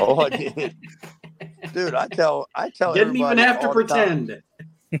 Oh, I did. Dude, I tell didn't even have to pretend.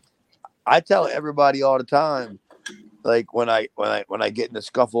 I tell everybody all the time, like when I get into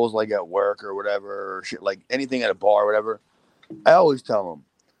scuffles, like at work or whatever, or shit, like anything at a bar or whatever, I always tell them,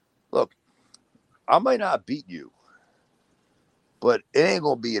 look, I might not beat you, but it ain't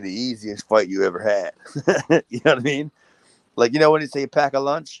gonna be the easiest fight you ever had. You know what I mean? Like, when they say pack a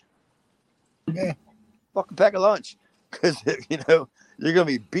lunch? Yeah. Fucking pack a lunch. Because, you're going to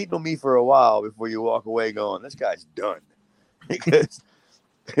be beating on me for a while before you walk away going, this guy's done. Because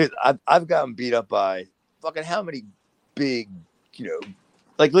I've gotten beat up by fucking how many big,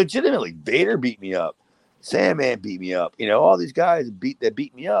 like legitimately, Vader beat me up. Sandman beat me up. All these guys that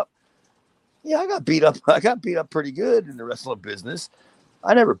beat me up. Yeah, I got beat up. I got beat up pretty good in the wrestling business.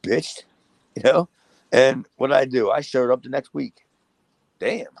 I never bitched, And what I do, I showed up the next week.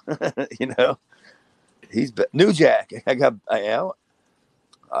 Damn, he's New Jack. It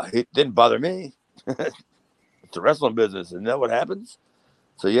didn't bother me. It's a wrestling business, isn't that what happens?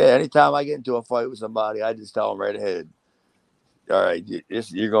 So yeah, anytime I get into a fight with somebody, I just tell them right ahead. All right,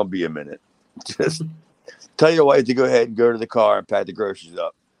 you're gonna be a minute. Just tell your wife to go ahead and go to the car and pack the groceries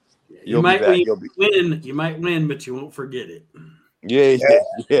up. You might win, but you won't forget it. Yeah.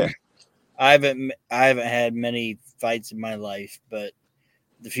 I haven't had many fights in my life, but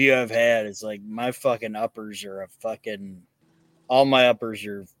the few I've had, it's like my fucking uppers are all my upper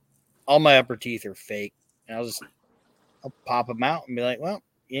teeth are fake, and I'll pop them out and be like, well,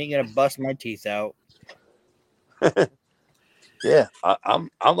 you ain't gonna bust my teeth out. Yeah, I'm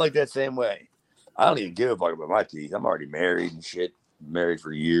like that same way. I don't even give a fuck about my teeth. I'm already married and shit. Married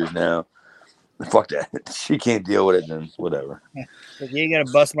for years now. Fuck that. She can't deal with it, then whatever. Like, you ain't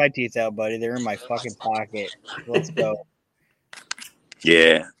gonna bust my teeth out, buddy. They're in my fucking pocket. Let's go.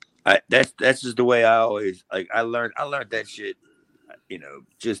 Yeah, that's just the way I always like. I learned that shit,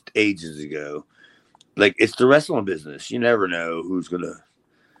 just ages ago. Like, it's the wrestling business. You never know who's gonna,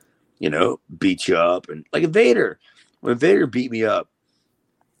 beat you up. And like Vader, when Vader beat me up,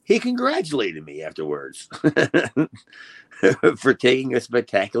 he congratulated me afterwards for taking a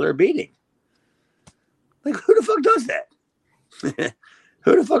spectacular beating. Like, who the fuck does that?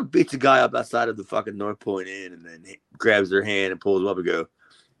 Who the fuck beats a guy up outside of the fucking North Point Inn and then grabs their hand and pulls them up and go,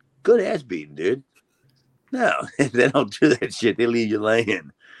 good ass beating, dude? No, they don't do that shit. They leave you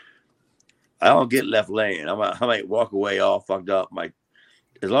laying. I don't get left laying. I might walk away all fucked up.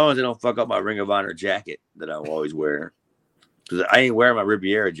 As long as they don't fuck up my Ring of Honor jacket that I'm always wearing. Because I ain't wearing my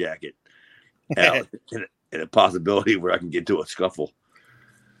Riviera jacket out in a possibility where I can get to a scuffle.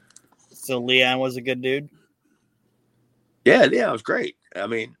 So Leon was a good dude? Yeah, it was great. I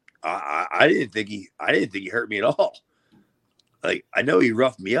mean, I didn't think he hurt me at all. Like, I know he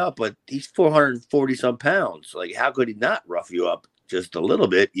roughed me up, but he's 440 some pounds. Like, how could he not rough you up just a little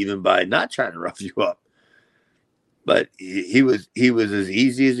bit, even by not trying to rough you up? But he was as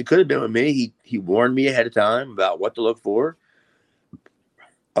easy as he could have been with me. He warned me ahead of time about what to look for.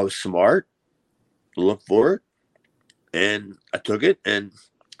 I was smart to look for it, and I took it, and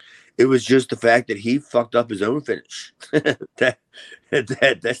it was just the fact that he fucked up his own finish. That's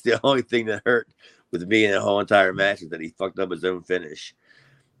the only thing that hurt with me in the whole entire match, is that he fucked up his own finish.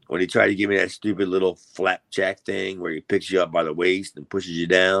 When he tried to give me that stupid little flapjack thing where he picks you up by the waist and pushes you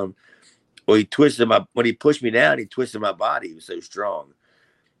down. Well, when he pushed me down, he twisted my body. He was so strong.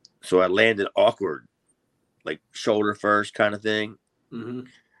 So I landed awkward, like shoulder first kind of thing. Mm-hmm.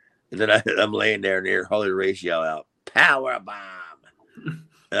 And then I'm laying there and hear Harley Race yell out, "Power bomb!"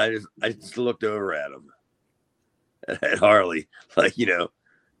 And I just looked over at him, at Harley, like,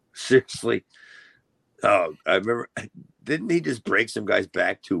 seriously. Oh, I remember. Didn't he just break some guy's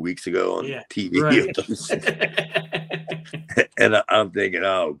back 2 weeks ago on TV? Right. And I'm thinking,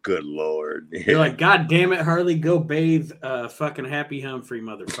 oh, good Lord. You're like, God damn it, Harley, go bathe fucking Happy Humphrey,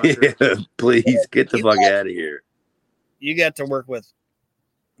 motherfucker. Yeah, please get the fuck out of here. You got to work with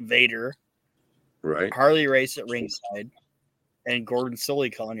Vader, right? Harley Race at ringside, and Gordon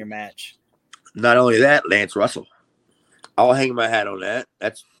Sully calling your match. Not only that, Lance Russell. I'll hang my hat on that.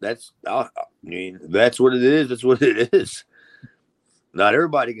 That's what it is. That's what it is. Not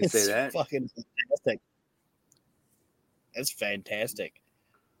everybody can say that. Fucking fantastic. That's fantastic.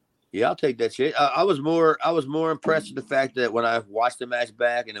 Yeah, I'll take that shit. I was more impressed with the fact that when I watched the match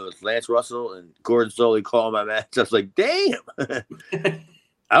back and it was Lance Russell and Gordon Sully calling my match, I was like, damn.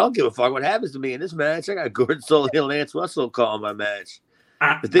 I don't give a fuck what happens to me in this match. I got Gordon Sully and Lance Russell calling my match.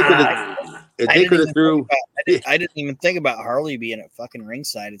 I didn't even think about Harley being at fucking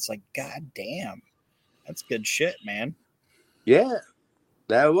ringside. It's like, God damn, that's good shit, man. Yeah,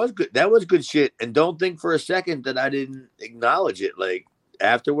 that was good. That was good shit. And don't think for a second that I didn't acknowledge it. Like,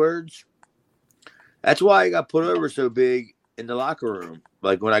 afterwards, that's why I got put over so big in the locker room.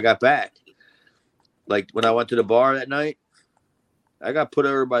 Like, when I got back, like when I went to the bar that night, I got put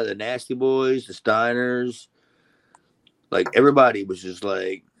over by the Nasty Boys, the Steiners. Like, everybody was just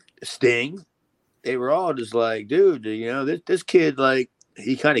like, Sting. They were all just like, dude, this kid, like,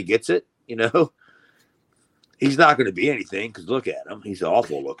 he kind of gets it, He's not going to be anything because look at him. He's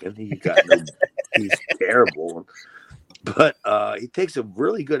awful looking. He's terrible. But he takes a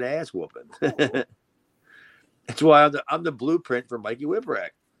really good ass whooping. That's why I'm the blueprint for Mikey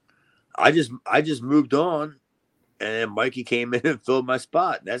Whipwreck. I just moved on, and then Mikey came in and filled my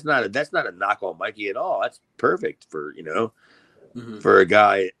spot. That's not a knock on Mikey at all. That's perfect for for a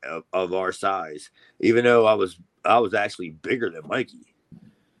guy of our size. Even though I was actually bigger than Mikey.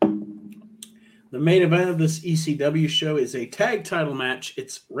 The main event of this ECW show is a tag title match.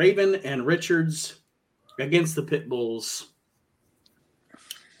 It's Raven and Richards against the Pitbulls.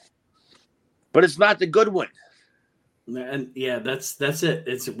 But it's not the good one. And yeah, that's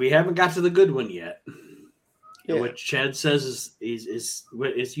it. We haven't got to the good one yet. Yeah. What Chad says is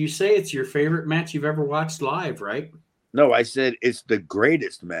you say it's your favorite match you've ever watched live, right? No, I said it's the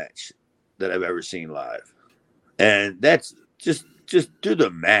greatest match that I've ever seen live. And that's just do the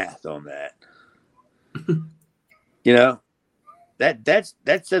math on that. You know, that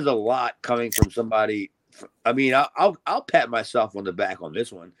says a lot coming from somebody. I mean, I'll pat myself on the back on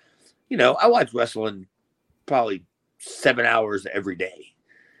this one. You know, I watch wrestling probably 7 hours every day,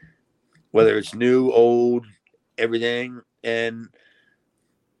 whether it's new, old, everything, and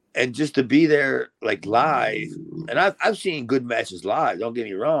just to be there like live. And I've seen good matches live. Don't get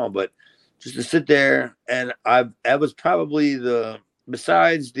me wrong, but just to sit there and that was probably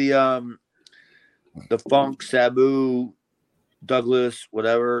besides the Funk, Sabu, Douglas,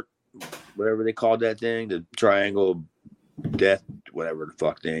 whatever they called that thing, the triangle death, whatever the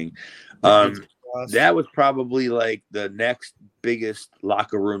fuck thing. That was probably like the next biggest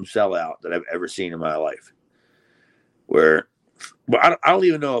locker room sellout that I've ever seen in my life. Where, I don't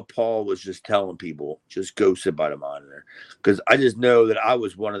even know if Paul was just telling people just go sit by the monitor, because I just know that I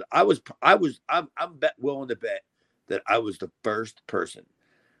was one of I'm willing to bet that I was the first person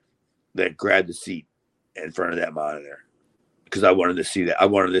that grabbed the seat in front of that monitor, because I wanted to see that. I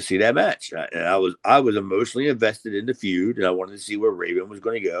wanted to see that match, and I was emotionally invested in the feud, and I wanted to see where Raven was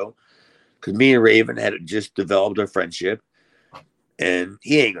going to go, because me and Raven had just developed a friendship, and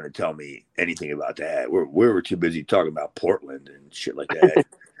he ain't going to tell me anything about that. We were too busy talking about Portland and shit like that.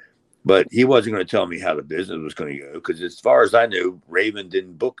 But he wasn't going to tell me how the business was going to go, because as far as I knew, Raven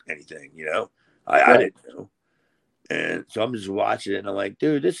didn't book anything. You know, I didn't know. And so I'm just watching it, and I'm like,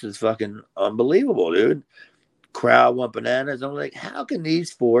 dude, this is fucking unbelievable, dude. Crowd went bananas. I'm like, how can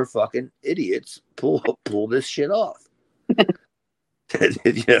these 4 fucking idiots pull this shit off?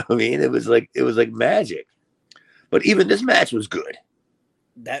 You know what I mean? It was like magic. But even this match was good.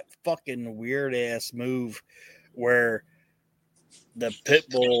 That fucking weird ass move where the pit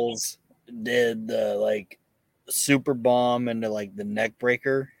bulls did the like super bomb into like the neck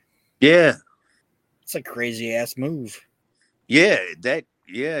breaker. Yeah. It's a crazy ass move. Yeah,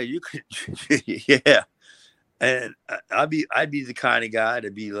 you could. Yeah. And I'd be the kind of guy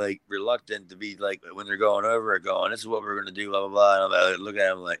to be like reluctant to be like, when they're going over it, going, this is what we're going to do, blah, blah, blah. And I'm like, look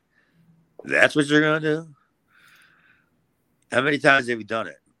at him like, that's what you're going to do? How many times have you done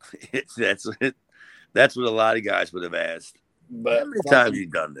it? That's what a lot of guys would have asked. But how many times have you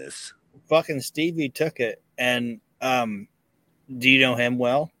done this? Fucking Stevie took it. And do you know him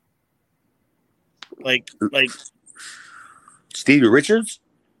well? Like Stevie Richards?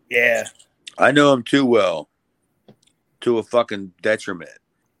 Yeah. I know him too well. To a fucking detriment.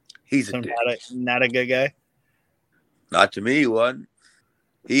 He's a dick. Not a good guy. Not to me, he wasn't.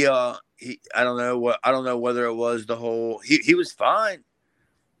 I don't know whether it was the whole. He was fine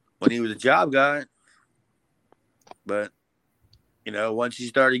when he was a job guy, but you know, once he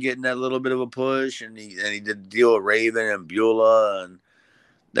started getting that little bit of a push, and he did the deal with Raven and Beulah, and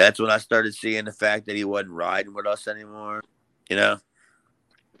that's when I started seeing the fact that he wasn't riding with us anymore. You know,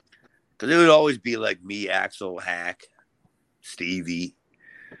 because it would always be like me, Axel, Hack, Stevie,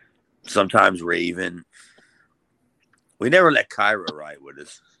 sometimes Raven. We never let Kyra ride with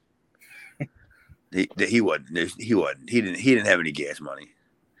us. He wasn't. He didn't have any gas money.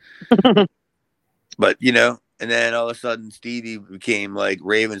 But you know, and then all of a sudden Stevie became like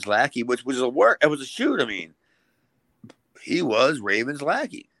Raven's lackey, which was it was a shoot. I mean, he was Raven's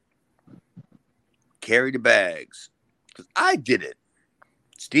lackey. Carry the bags, because I did it.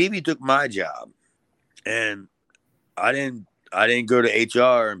 Stevie took my job, and I didn't go to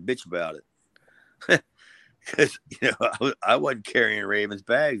HR and bitch about it. Because, you know, I wasn't carrying Raven's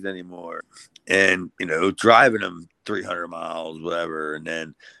bags anymore, and, you know, driving them 300 miles, whatever, and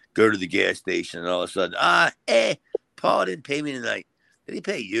then go to the gas station, and all of a sudden, Paul didn't pay me tonight. Did he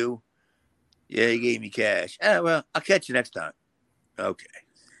pay you? Yeah, he gave me cash. Well, I'll catch you next time. Okay.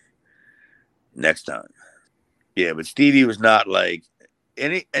 Next time. Yeah, but Stevie was not like,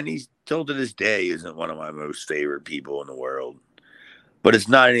 and he's still to this day isn't one of my most favorite people in the world. But it's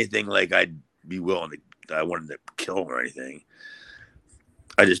not anything like I'd be willing to. I wanted to kill him or anything.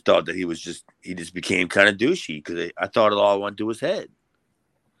 I just thought that he just became kind of douchey, because I thought it all went to his head.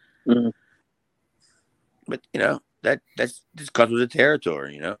 Mm-hmm. But you know, that's just comes with the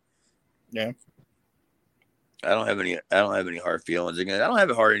territory, you know. Yeah. I don't have any hard feelings against. I don't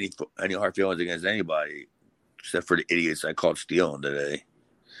have any hard feelings against anybody, except for the idiots I called stealing today.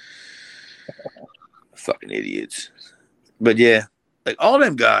 Fucking idiots. But yeah. Like all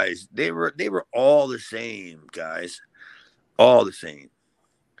them guys, they were all the same, guys. All the same.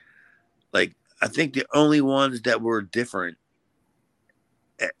 Like, I think the only ones that were different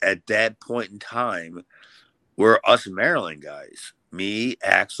at that point in time were us Maryland guys. Me,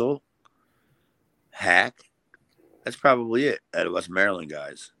 Axel, Hack, That's probably it out of us Maryland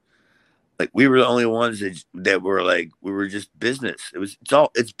guys. Like we were the only ones that were like we were just business.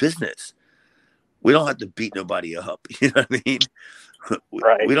 It's business. We don't have to beat nobody up. You know what I mean?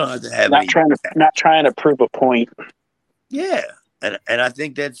 Right. We don't have to have not trying to prove a point. Yeah, and I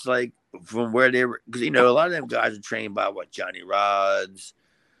think that's like from where they were, because a lot of them guys are trained by Johnny Rods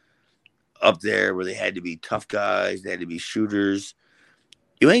up there, where they had to be tough guys, they had to be shooters.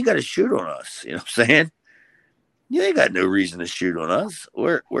 You ain't got to shoot on us. You know what I'm saying? You ain't got no reason to shoot on us.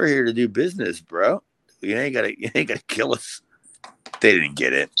 We're here to do business, bro. You ain't gotta kill us. They didn't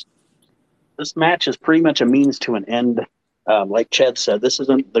get it. This match is pretty much a means to an end. Like Chad said, this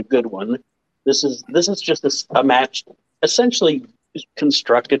isn't the good one. This is just a match essentially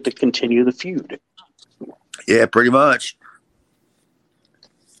constructed to continue the feud. Yeah, pretty much.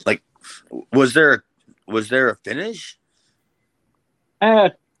 Like, was there a finish?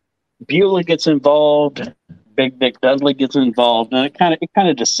 Beulah gets involved. Big Dick Dudley gets involved, and it kind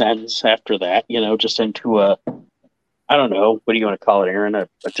of descends after that. Just into a, I don't know, what do you want to call it, Aaron?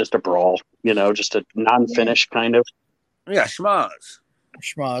 Just a brawl. Just a non-finish kind of. Yeah, schmaz.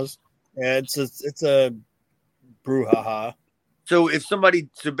 Yeah, it's a brouhaha. So if somebody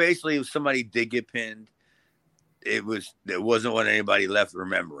did get pinned, it wasn't what anybody left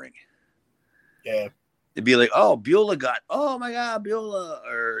remembering. Yeah. It'd be like, oh, Beulah oh my God, Beulah,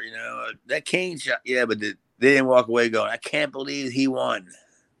 or that Kane shot. Yeah, but they didn't walk away going, I can't believe he won.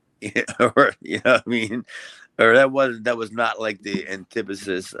 Or what I mean? Or that was not like the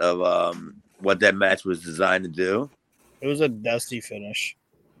antithesis of what that match was designed to do. It was a dusty finish.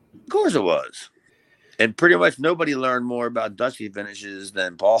 Of course it was. And pretty much nobody learned more about dusty finishes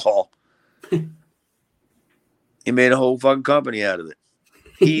than Paul. He made a whole fucking company out of it.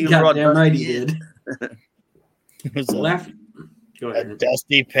 He goddamn right he did. It was a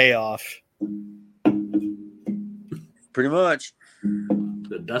dusty payoff. Pretty much.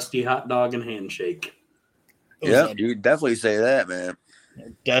 The dusty hot dog and handshake. Yeah, you definitely say that, man.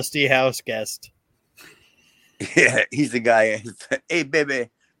 Dusty house guest. Yeah, he's the guy. Hey,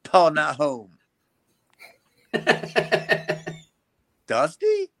 baby, Paul not home.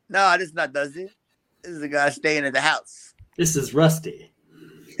 Dusty? No, this is not Dusty. This is the guy staying at the house. This is Rusty.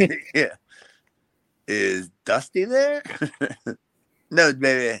 Yeah. Is Dusty there? No,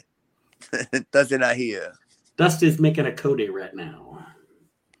 baby. Dusty not here. Dusty's making a Cody right now.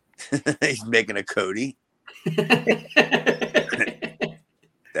 He's making a Cody.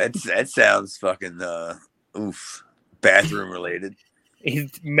 That sounds fucking oof. Bathroom related.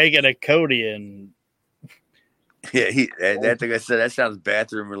 He's making a Cody and yeah, I think I said that sounds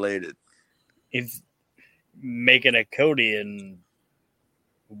bathroom related. He's making a Cody and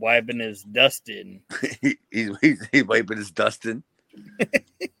wiping his dusting. he's wiping his dusting.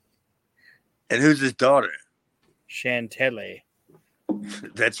 And who's his daughter? Chantilly.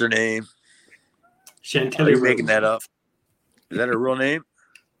 That's her name. Chantilly. Are you making that up? Is that her real name?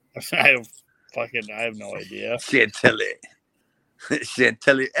 I have no idea. Chantilly.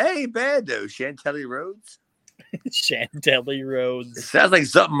 Chantilly. Hey, bad though. Chantilly Rhodes. Chantilly Rhodes. It sounds like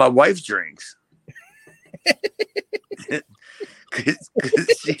something my wife drinks. Cause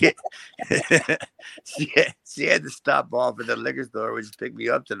she had to stop off at the liquor store, which picked me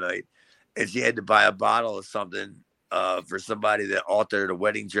up tonight, and she had to buy a bottle of something for somebody that altered a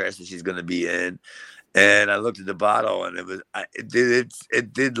wedding dress that she's going to be in. And I looked at the bottle, and it did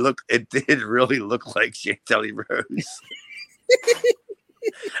really look like Chantilly Rose.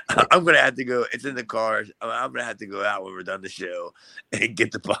 I'm gonna have to go. It's in the car. I'm gonna have to go out when we're done the show and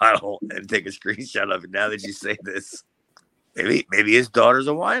get the bottle and take a screenshot of it. Now that you say this, maybe his daughter's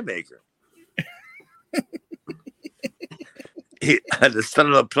a winemaker. The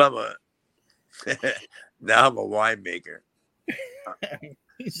son of a plumber. Now I'm a winemaker.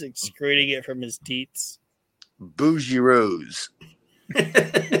 He's excreting it from his teats. Bougie Rose.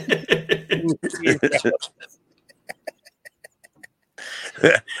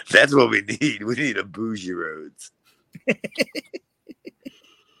 That's what we need. We need a Bougie Rhodes.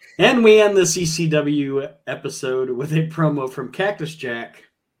 And we end the CCW episode with a promo from Cactus Jack.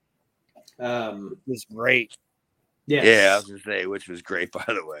 It was great. Yes. Yeah, I was going to say, which was great, by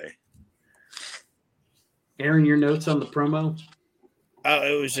the way. Aaron, your notes on the promo?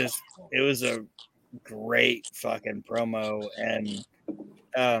 Oh, it was a great fucking promo. And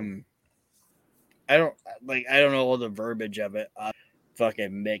I don't know all the verbiage of it.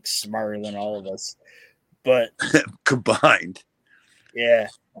 Fucking Mick's smarter than all of us, but combined. Yeah,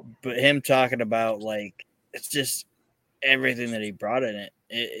 but him talking about like it's just everything that he brought in it.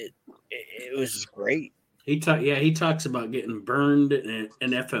 It was just great. He talks about getting burned in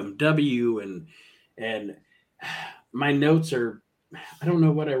FMW and my notes are, I don't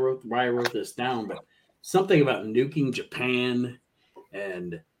know why I wrote this down, but something about nuking Japan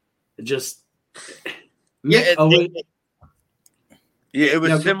and just Mick Owen. Yeah, it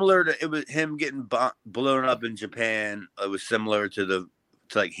was similar to him getting blown up in Japan. It was similar to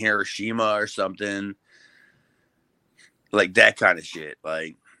like Hiroshima or something, like that kind of shit.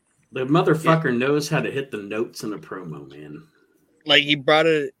 Like the motherfucker knows how to hit the notes in a promo, man. Like he brought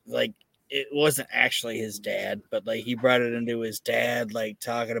it, like it wasn't actually his dad, but like he brought it into his dad, like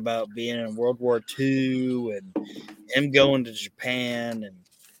talking about being in World War II and him going to Japan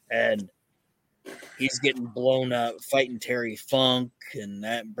and he's getting blown up fighting Terry Funk, and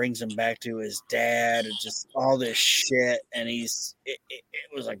that brings him back to his dad and just all this shit. And it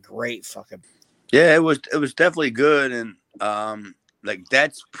was a great fucking. Yeah, it was definitely good, and like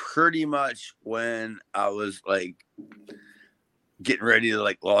that's pretty much when I was like getting ready to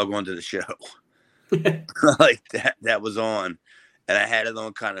like log on to the show. Like that was on, and I had it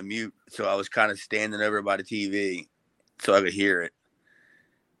on kind of mute, so I was kind of standing over by the TV so I could hear it.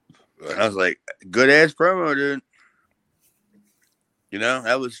 And I was like, good ass promo, dude. You know,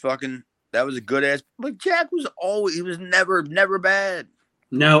 that was a good ass. But Jack was never bad.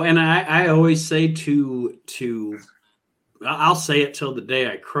 No, and I always say I'll say it till the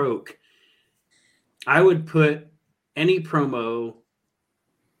day I croak. I would put any promo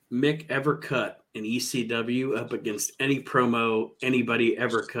Mick ever cut in ECW up against any promo anybody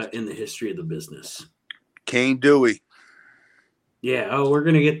ever cut in the history of the business. Kane Dewey. Yeah, we're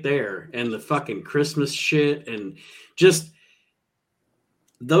gonna get there. And the fucking Christmas shit and just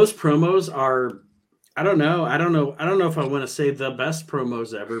those promos are I don't know if I want to say the best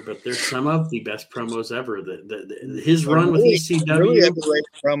promos ever, but there's some of the best promos ever. His run with ECW. Really underrated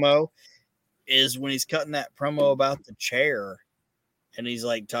promo is when he's cutting that promo about the chair, and he's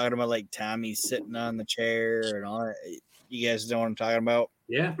like talking about like Tommy sitting on the chair and all that. You guys know what I'm talking about?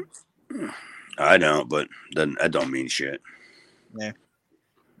 Yeah, I don't, but that don't mean shit. Yeah,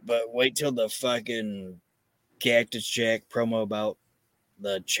 but wait till the fucking Cactus Jack promo about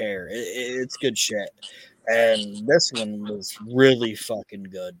the chair. It's good shit. And this one was really fucking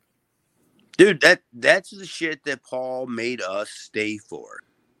good. Dude, that's the shit that Paul made us stay for.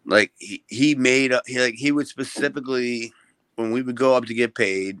 Like he would specifically when we would go up to get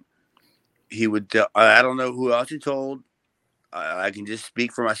paid, he would I don't know who else he told. I can just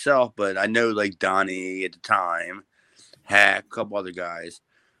speak for myself, but I know like Donnie at the time, Hack, a couple other guys,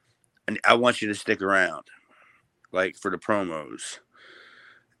 and I want you to stick around, like for the promos.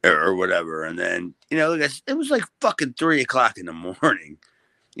 Or whatever, and then it was like fucking 3:00 in the morning.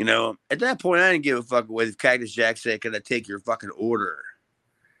 You know, at that point, I didn't give a fuck if Cactus Jack said, "Can I take your fucking order?"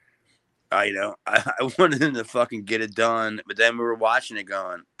 I wanted him to fucking get it done, but then we were watching it,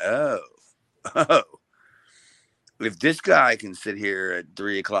 going, "Oh, if this guy can sit here at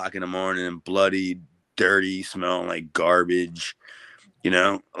 3:00 in the morning, bloody, dirty, smelling like garbage."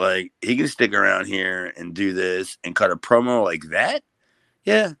 Like he can stick around here and do this and cut a promo like that.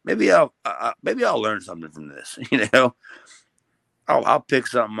 Yeah, maybe I'll learn something from this. I'll pick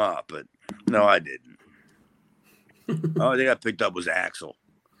something up, but no, I didn't. All I think I picked up was Axel.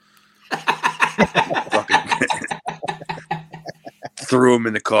 Fucking threw him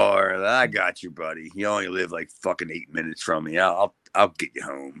in the car. I got you, buddy. You only live like fucking 8 minutes from me. I'll get you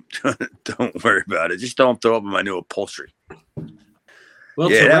home. Don't worry about it. Just don't throw up in my new upholstery.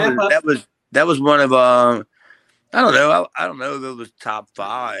 Well, yeah, that was one of I don't know. I don't know if it was top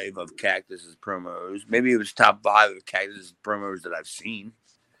 5 of Cactus's promos. Maybe it was top 5 of Cactus's promos that I've seen.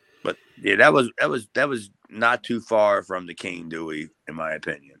 But yeah, that was not too far from the Kane Dewey, in my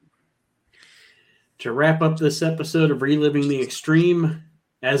opinion. To wrap up this episode of Reliving the Extreme,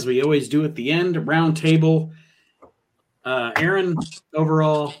 as we always do at the end, round table. Aaron,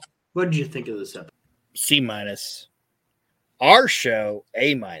 overall, what did you think of this episode? C-. Our show,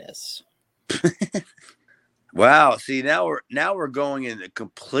 A-. Wow. See, now we're going in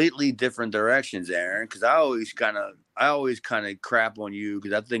completely different directions, Aaron. Because I always kind of crap on you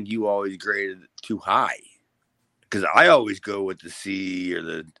because I think you always graded it too high. Because I always go with the C or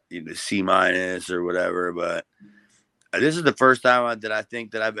the C- or whatever. But this is the first time that I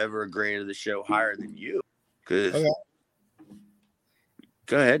think that I've ever graded the show higher than you. Because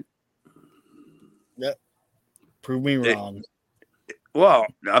go ahead. Yep. Prove me wrong. Well,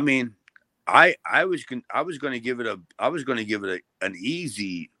 I mean. I was going to give it an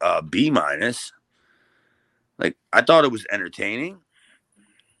easy B-. Like I thought it was entertaining.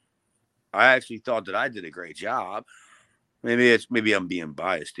 I actually thought that I did a great job. Maybe I'm being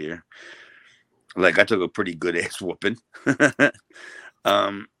biased here. Like I took a pretty good ass whooping.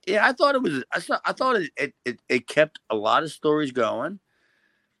 Yeah, I thought it was. I thought it kept a lot of stories going.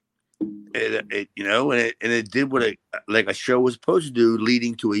 It you know, and it did what a show was supposed to do,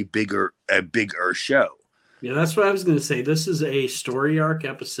 leading to a bigger show. Yeah, that's what I was going to say. This is a story arc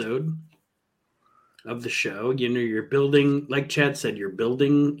episode of the show. You know, you're building, like Chad said, you're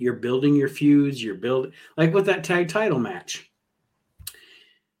building your feuds. You're building, like with that tag title match.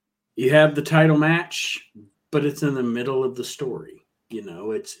 You have the title match, but it's in the middle of the story. You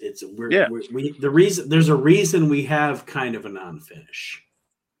know, there's a reason we have kind of a non-finish.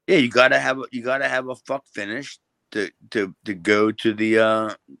 Yeah, you gotta have a fuck finish to go to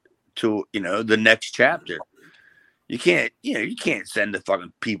the the next chapter. You can't send the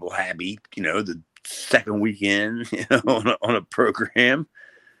fucking people happy, the second weekend, on a program.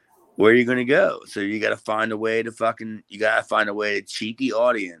 Where are you gonna go? So you gotta find a way to cheat the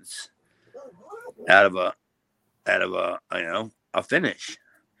audience out of a finish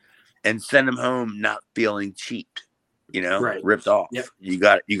and send them home not feeling cheaped. Right. Ripped off. Yep. You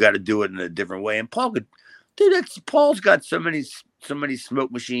got to do it in a different way. And Paul's got so many smoke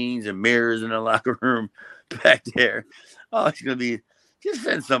machines and mirrors in the locker room back there. Oh, it's gonna be just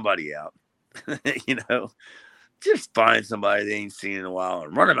send somebody out. Just find somebody they ain't seen in a while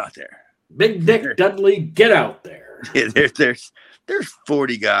and run them out there. Big Dick Dudley, get out there. Yeah, there's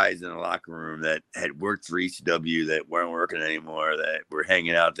 40 guys in the locker room that had worked for ECW that weren't working anymore, that were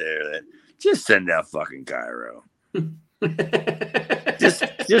hanging out there. That just send out fucking Cairo. just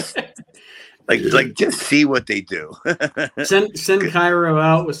just see what they do. send Cairo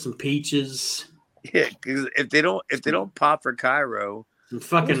out with some peaches. Yeah, because if they don't pop for Cairo, some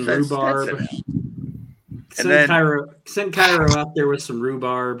fucking rhubarb. Send Cairo out there with some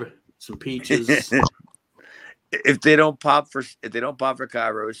rhubarb, some peaches. If they don't pop for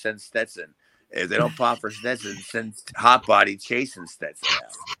Cairo, send Stetson. If they don't pop for Stetson, send Hot Body chasing Stetson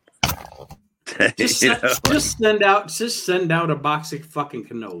out. Just send out a box of fucking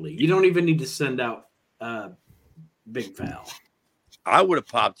cannoli. You don't even need to send out Big Val. I would have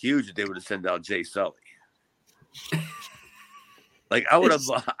popped huge if they would have sent out Jay Sully. Like I would have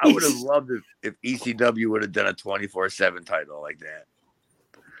loved if ECW would have done a 24/7 title like that.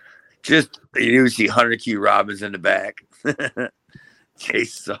 Just you see Hunter Q Robbins in the back, Jay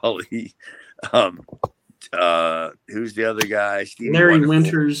Sully. Who's the other guy? Stevie Larry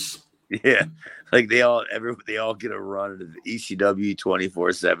Winters. Yeah, like they all get a run into the ECW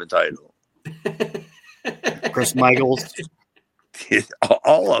 24/7 title. Chris Michaels.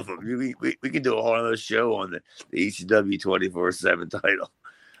 All of them. We can do a whole other show on the ECW 24/7 title.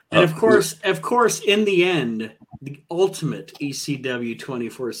 And of course, in the end, the ultimate ECW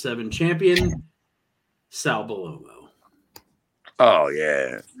 24/7 champion, Sal Balomo. Oh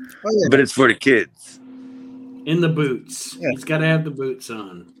yeah, but it's for the kids. In the boots. Yeah. He's got to have the boots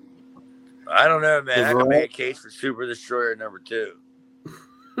on. I don't know, man. I can make a case for Super Destroyer #2.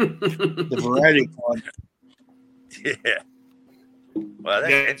 The Variety Club. Yeah. Well,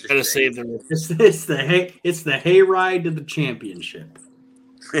 that's interesting. Gotta save the. It's the hayride to the championship.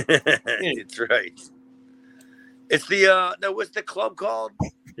 That's right. It's the what's the club called?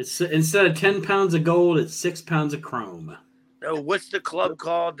 It's instead of 10 pounds of gold, it's 6 pounds of chrome. No, what's the club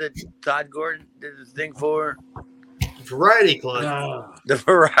called that Todd Gordon did the thing for? Variety Club. The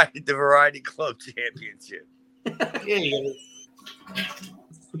Variety Club Championship. Yeah, you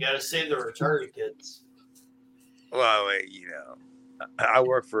gotta save the retarded kids. Well, I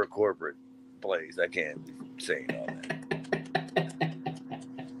work for a corporate place. I can't be saying all that.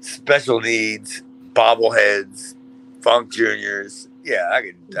 Special needs, bobbleheads, Funk Juniors. Yeah, I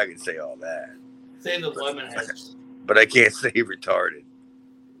can say all that. Say the lemon heads. But I can't say retarded.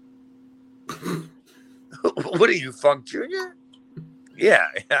 What are you, Funk Junior? Yeah,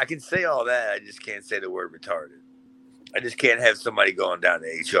 I can say all that. I just can't say the word retarded. I just can't have somebody going down to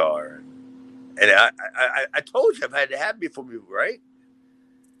HR. And I told you I've had it happen before, right?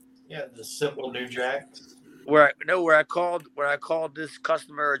 Yeah, the simple New Jack. Where I called this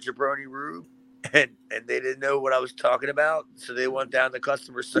customer a jabroni rube, and they didn't know what I was talking about, so they went down to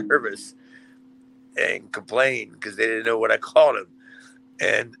customer service and complained because they didn't know what I called him.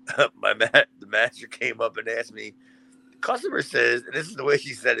 And the manager came up and asked me, the customer says, and this is the way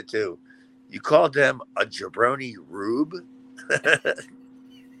she said it too, you called them a jabroni rube?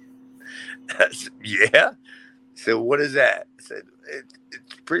 Yeah. So what is that? I said, it's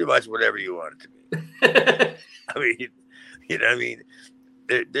pretty much whatever you want it to be. I mean, what I mean?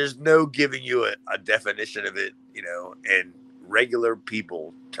 There's no giving you a definition of it, in regular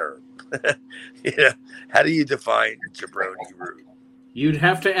people term. How do you define jabroni rube? You'd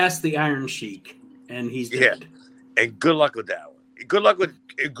have to ask the Iron Sheik, and he's dead. And good luck with that one. good luck when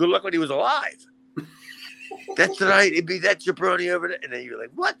he was alive. That's right. It'd be that jabroni over there, and then you're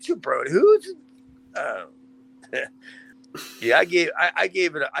like, "What jabroni? Who's?" Yeah, I gave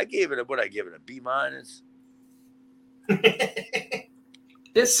it a B-.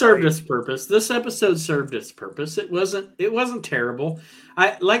 It served its purpose. This episode served its purpose. It wasn't terrible.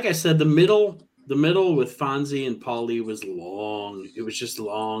 Like I said, the middle with Fonzie and Paulie was long. It was just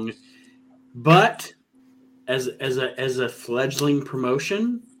long. But as a fledgling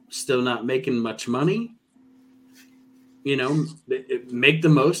promotion, still not making much money, make the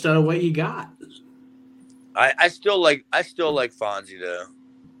most out of what you got. I still like Fonzie though.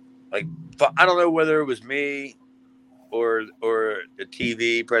 Like, I don't know whether it was me or the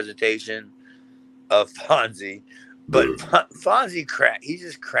TV presentation of Fonzie, but Fonzie he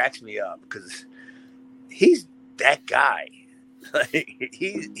just cracks me up because he's that guy. Like,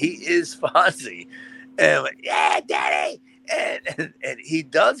 he is Fonzie, and I'm like, yeah, Daddy, and he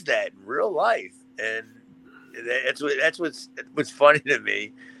does that in real life, and that's what's funny to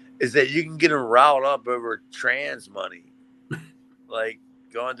me is that you can get him riled up over trans money, like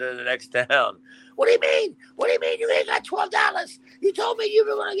going to the next town. What do you mean? What do you mean you ain't got $12? You told me you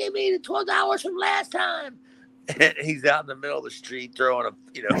were going to give me the $12 from last time. And he's out in the middle of the street throwing and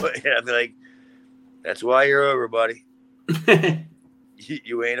I'm like, that's why you're over, buddy.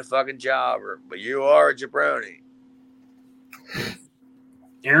 You ain't a fucking jobber, but you are a jabroni.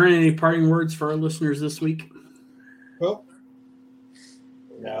 Aaron, any parting words for our listeners this week? Well,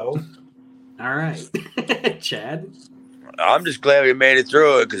 no. All right. Chad? I'm just glad we made it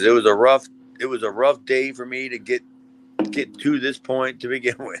through it because it was a rough day for me to get to this point to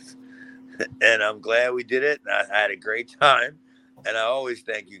begin with. And I'm glad we did it. And I had a great time. And I always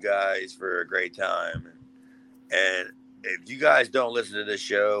thank you guys for a great time. And if you guys don't listen to this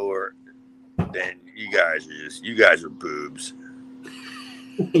show, then you guys are boobs.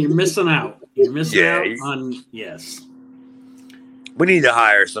 You're missing out. You're missing out on, yes. We need to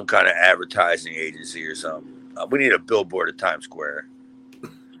hire some kind of advertising agency or something. We need a billboard at Times Square.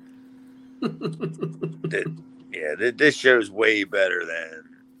 This show's way better than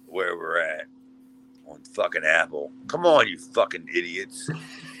where we're at on fucking Apple. Come on, you fucking idiots.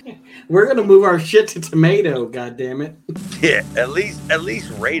 We're gonna move our shit to Tomato, goddammit. Yeah, at least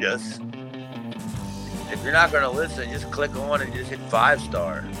rate us. If you're not gonna listen, just click on and just hit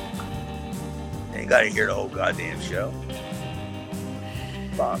 5-star. You ain't gotta hear the whole goddamn show.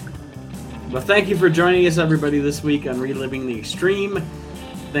 Fuck. Well, thank you for joining us, everybody, this week on Reliving the Extreme.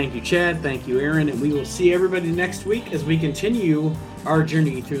 Thank you, Chad. Thank you, Aaron. And we will see everybody next week as we continue our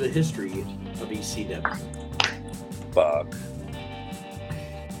journey through the history of ECW. Fuck.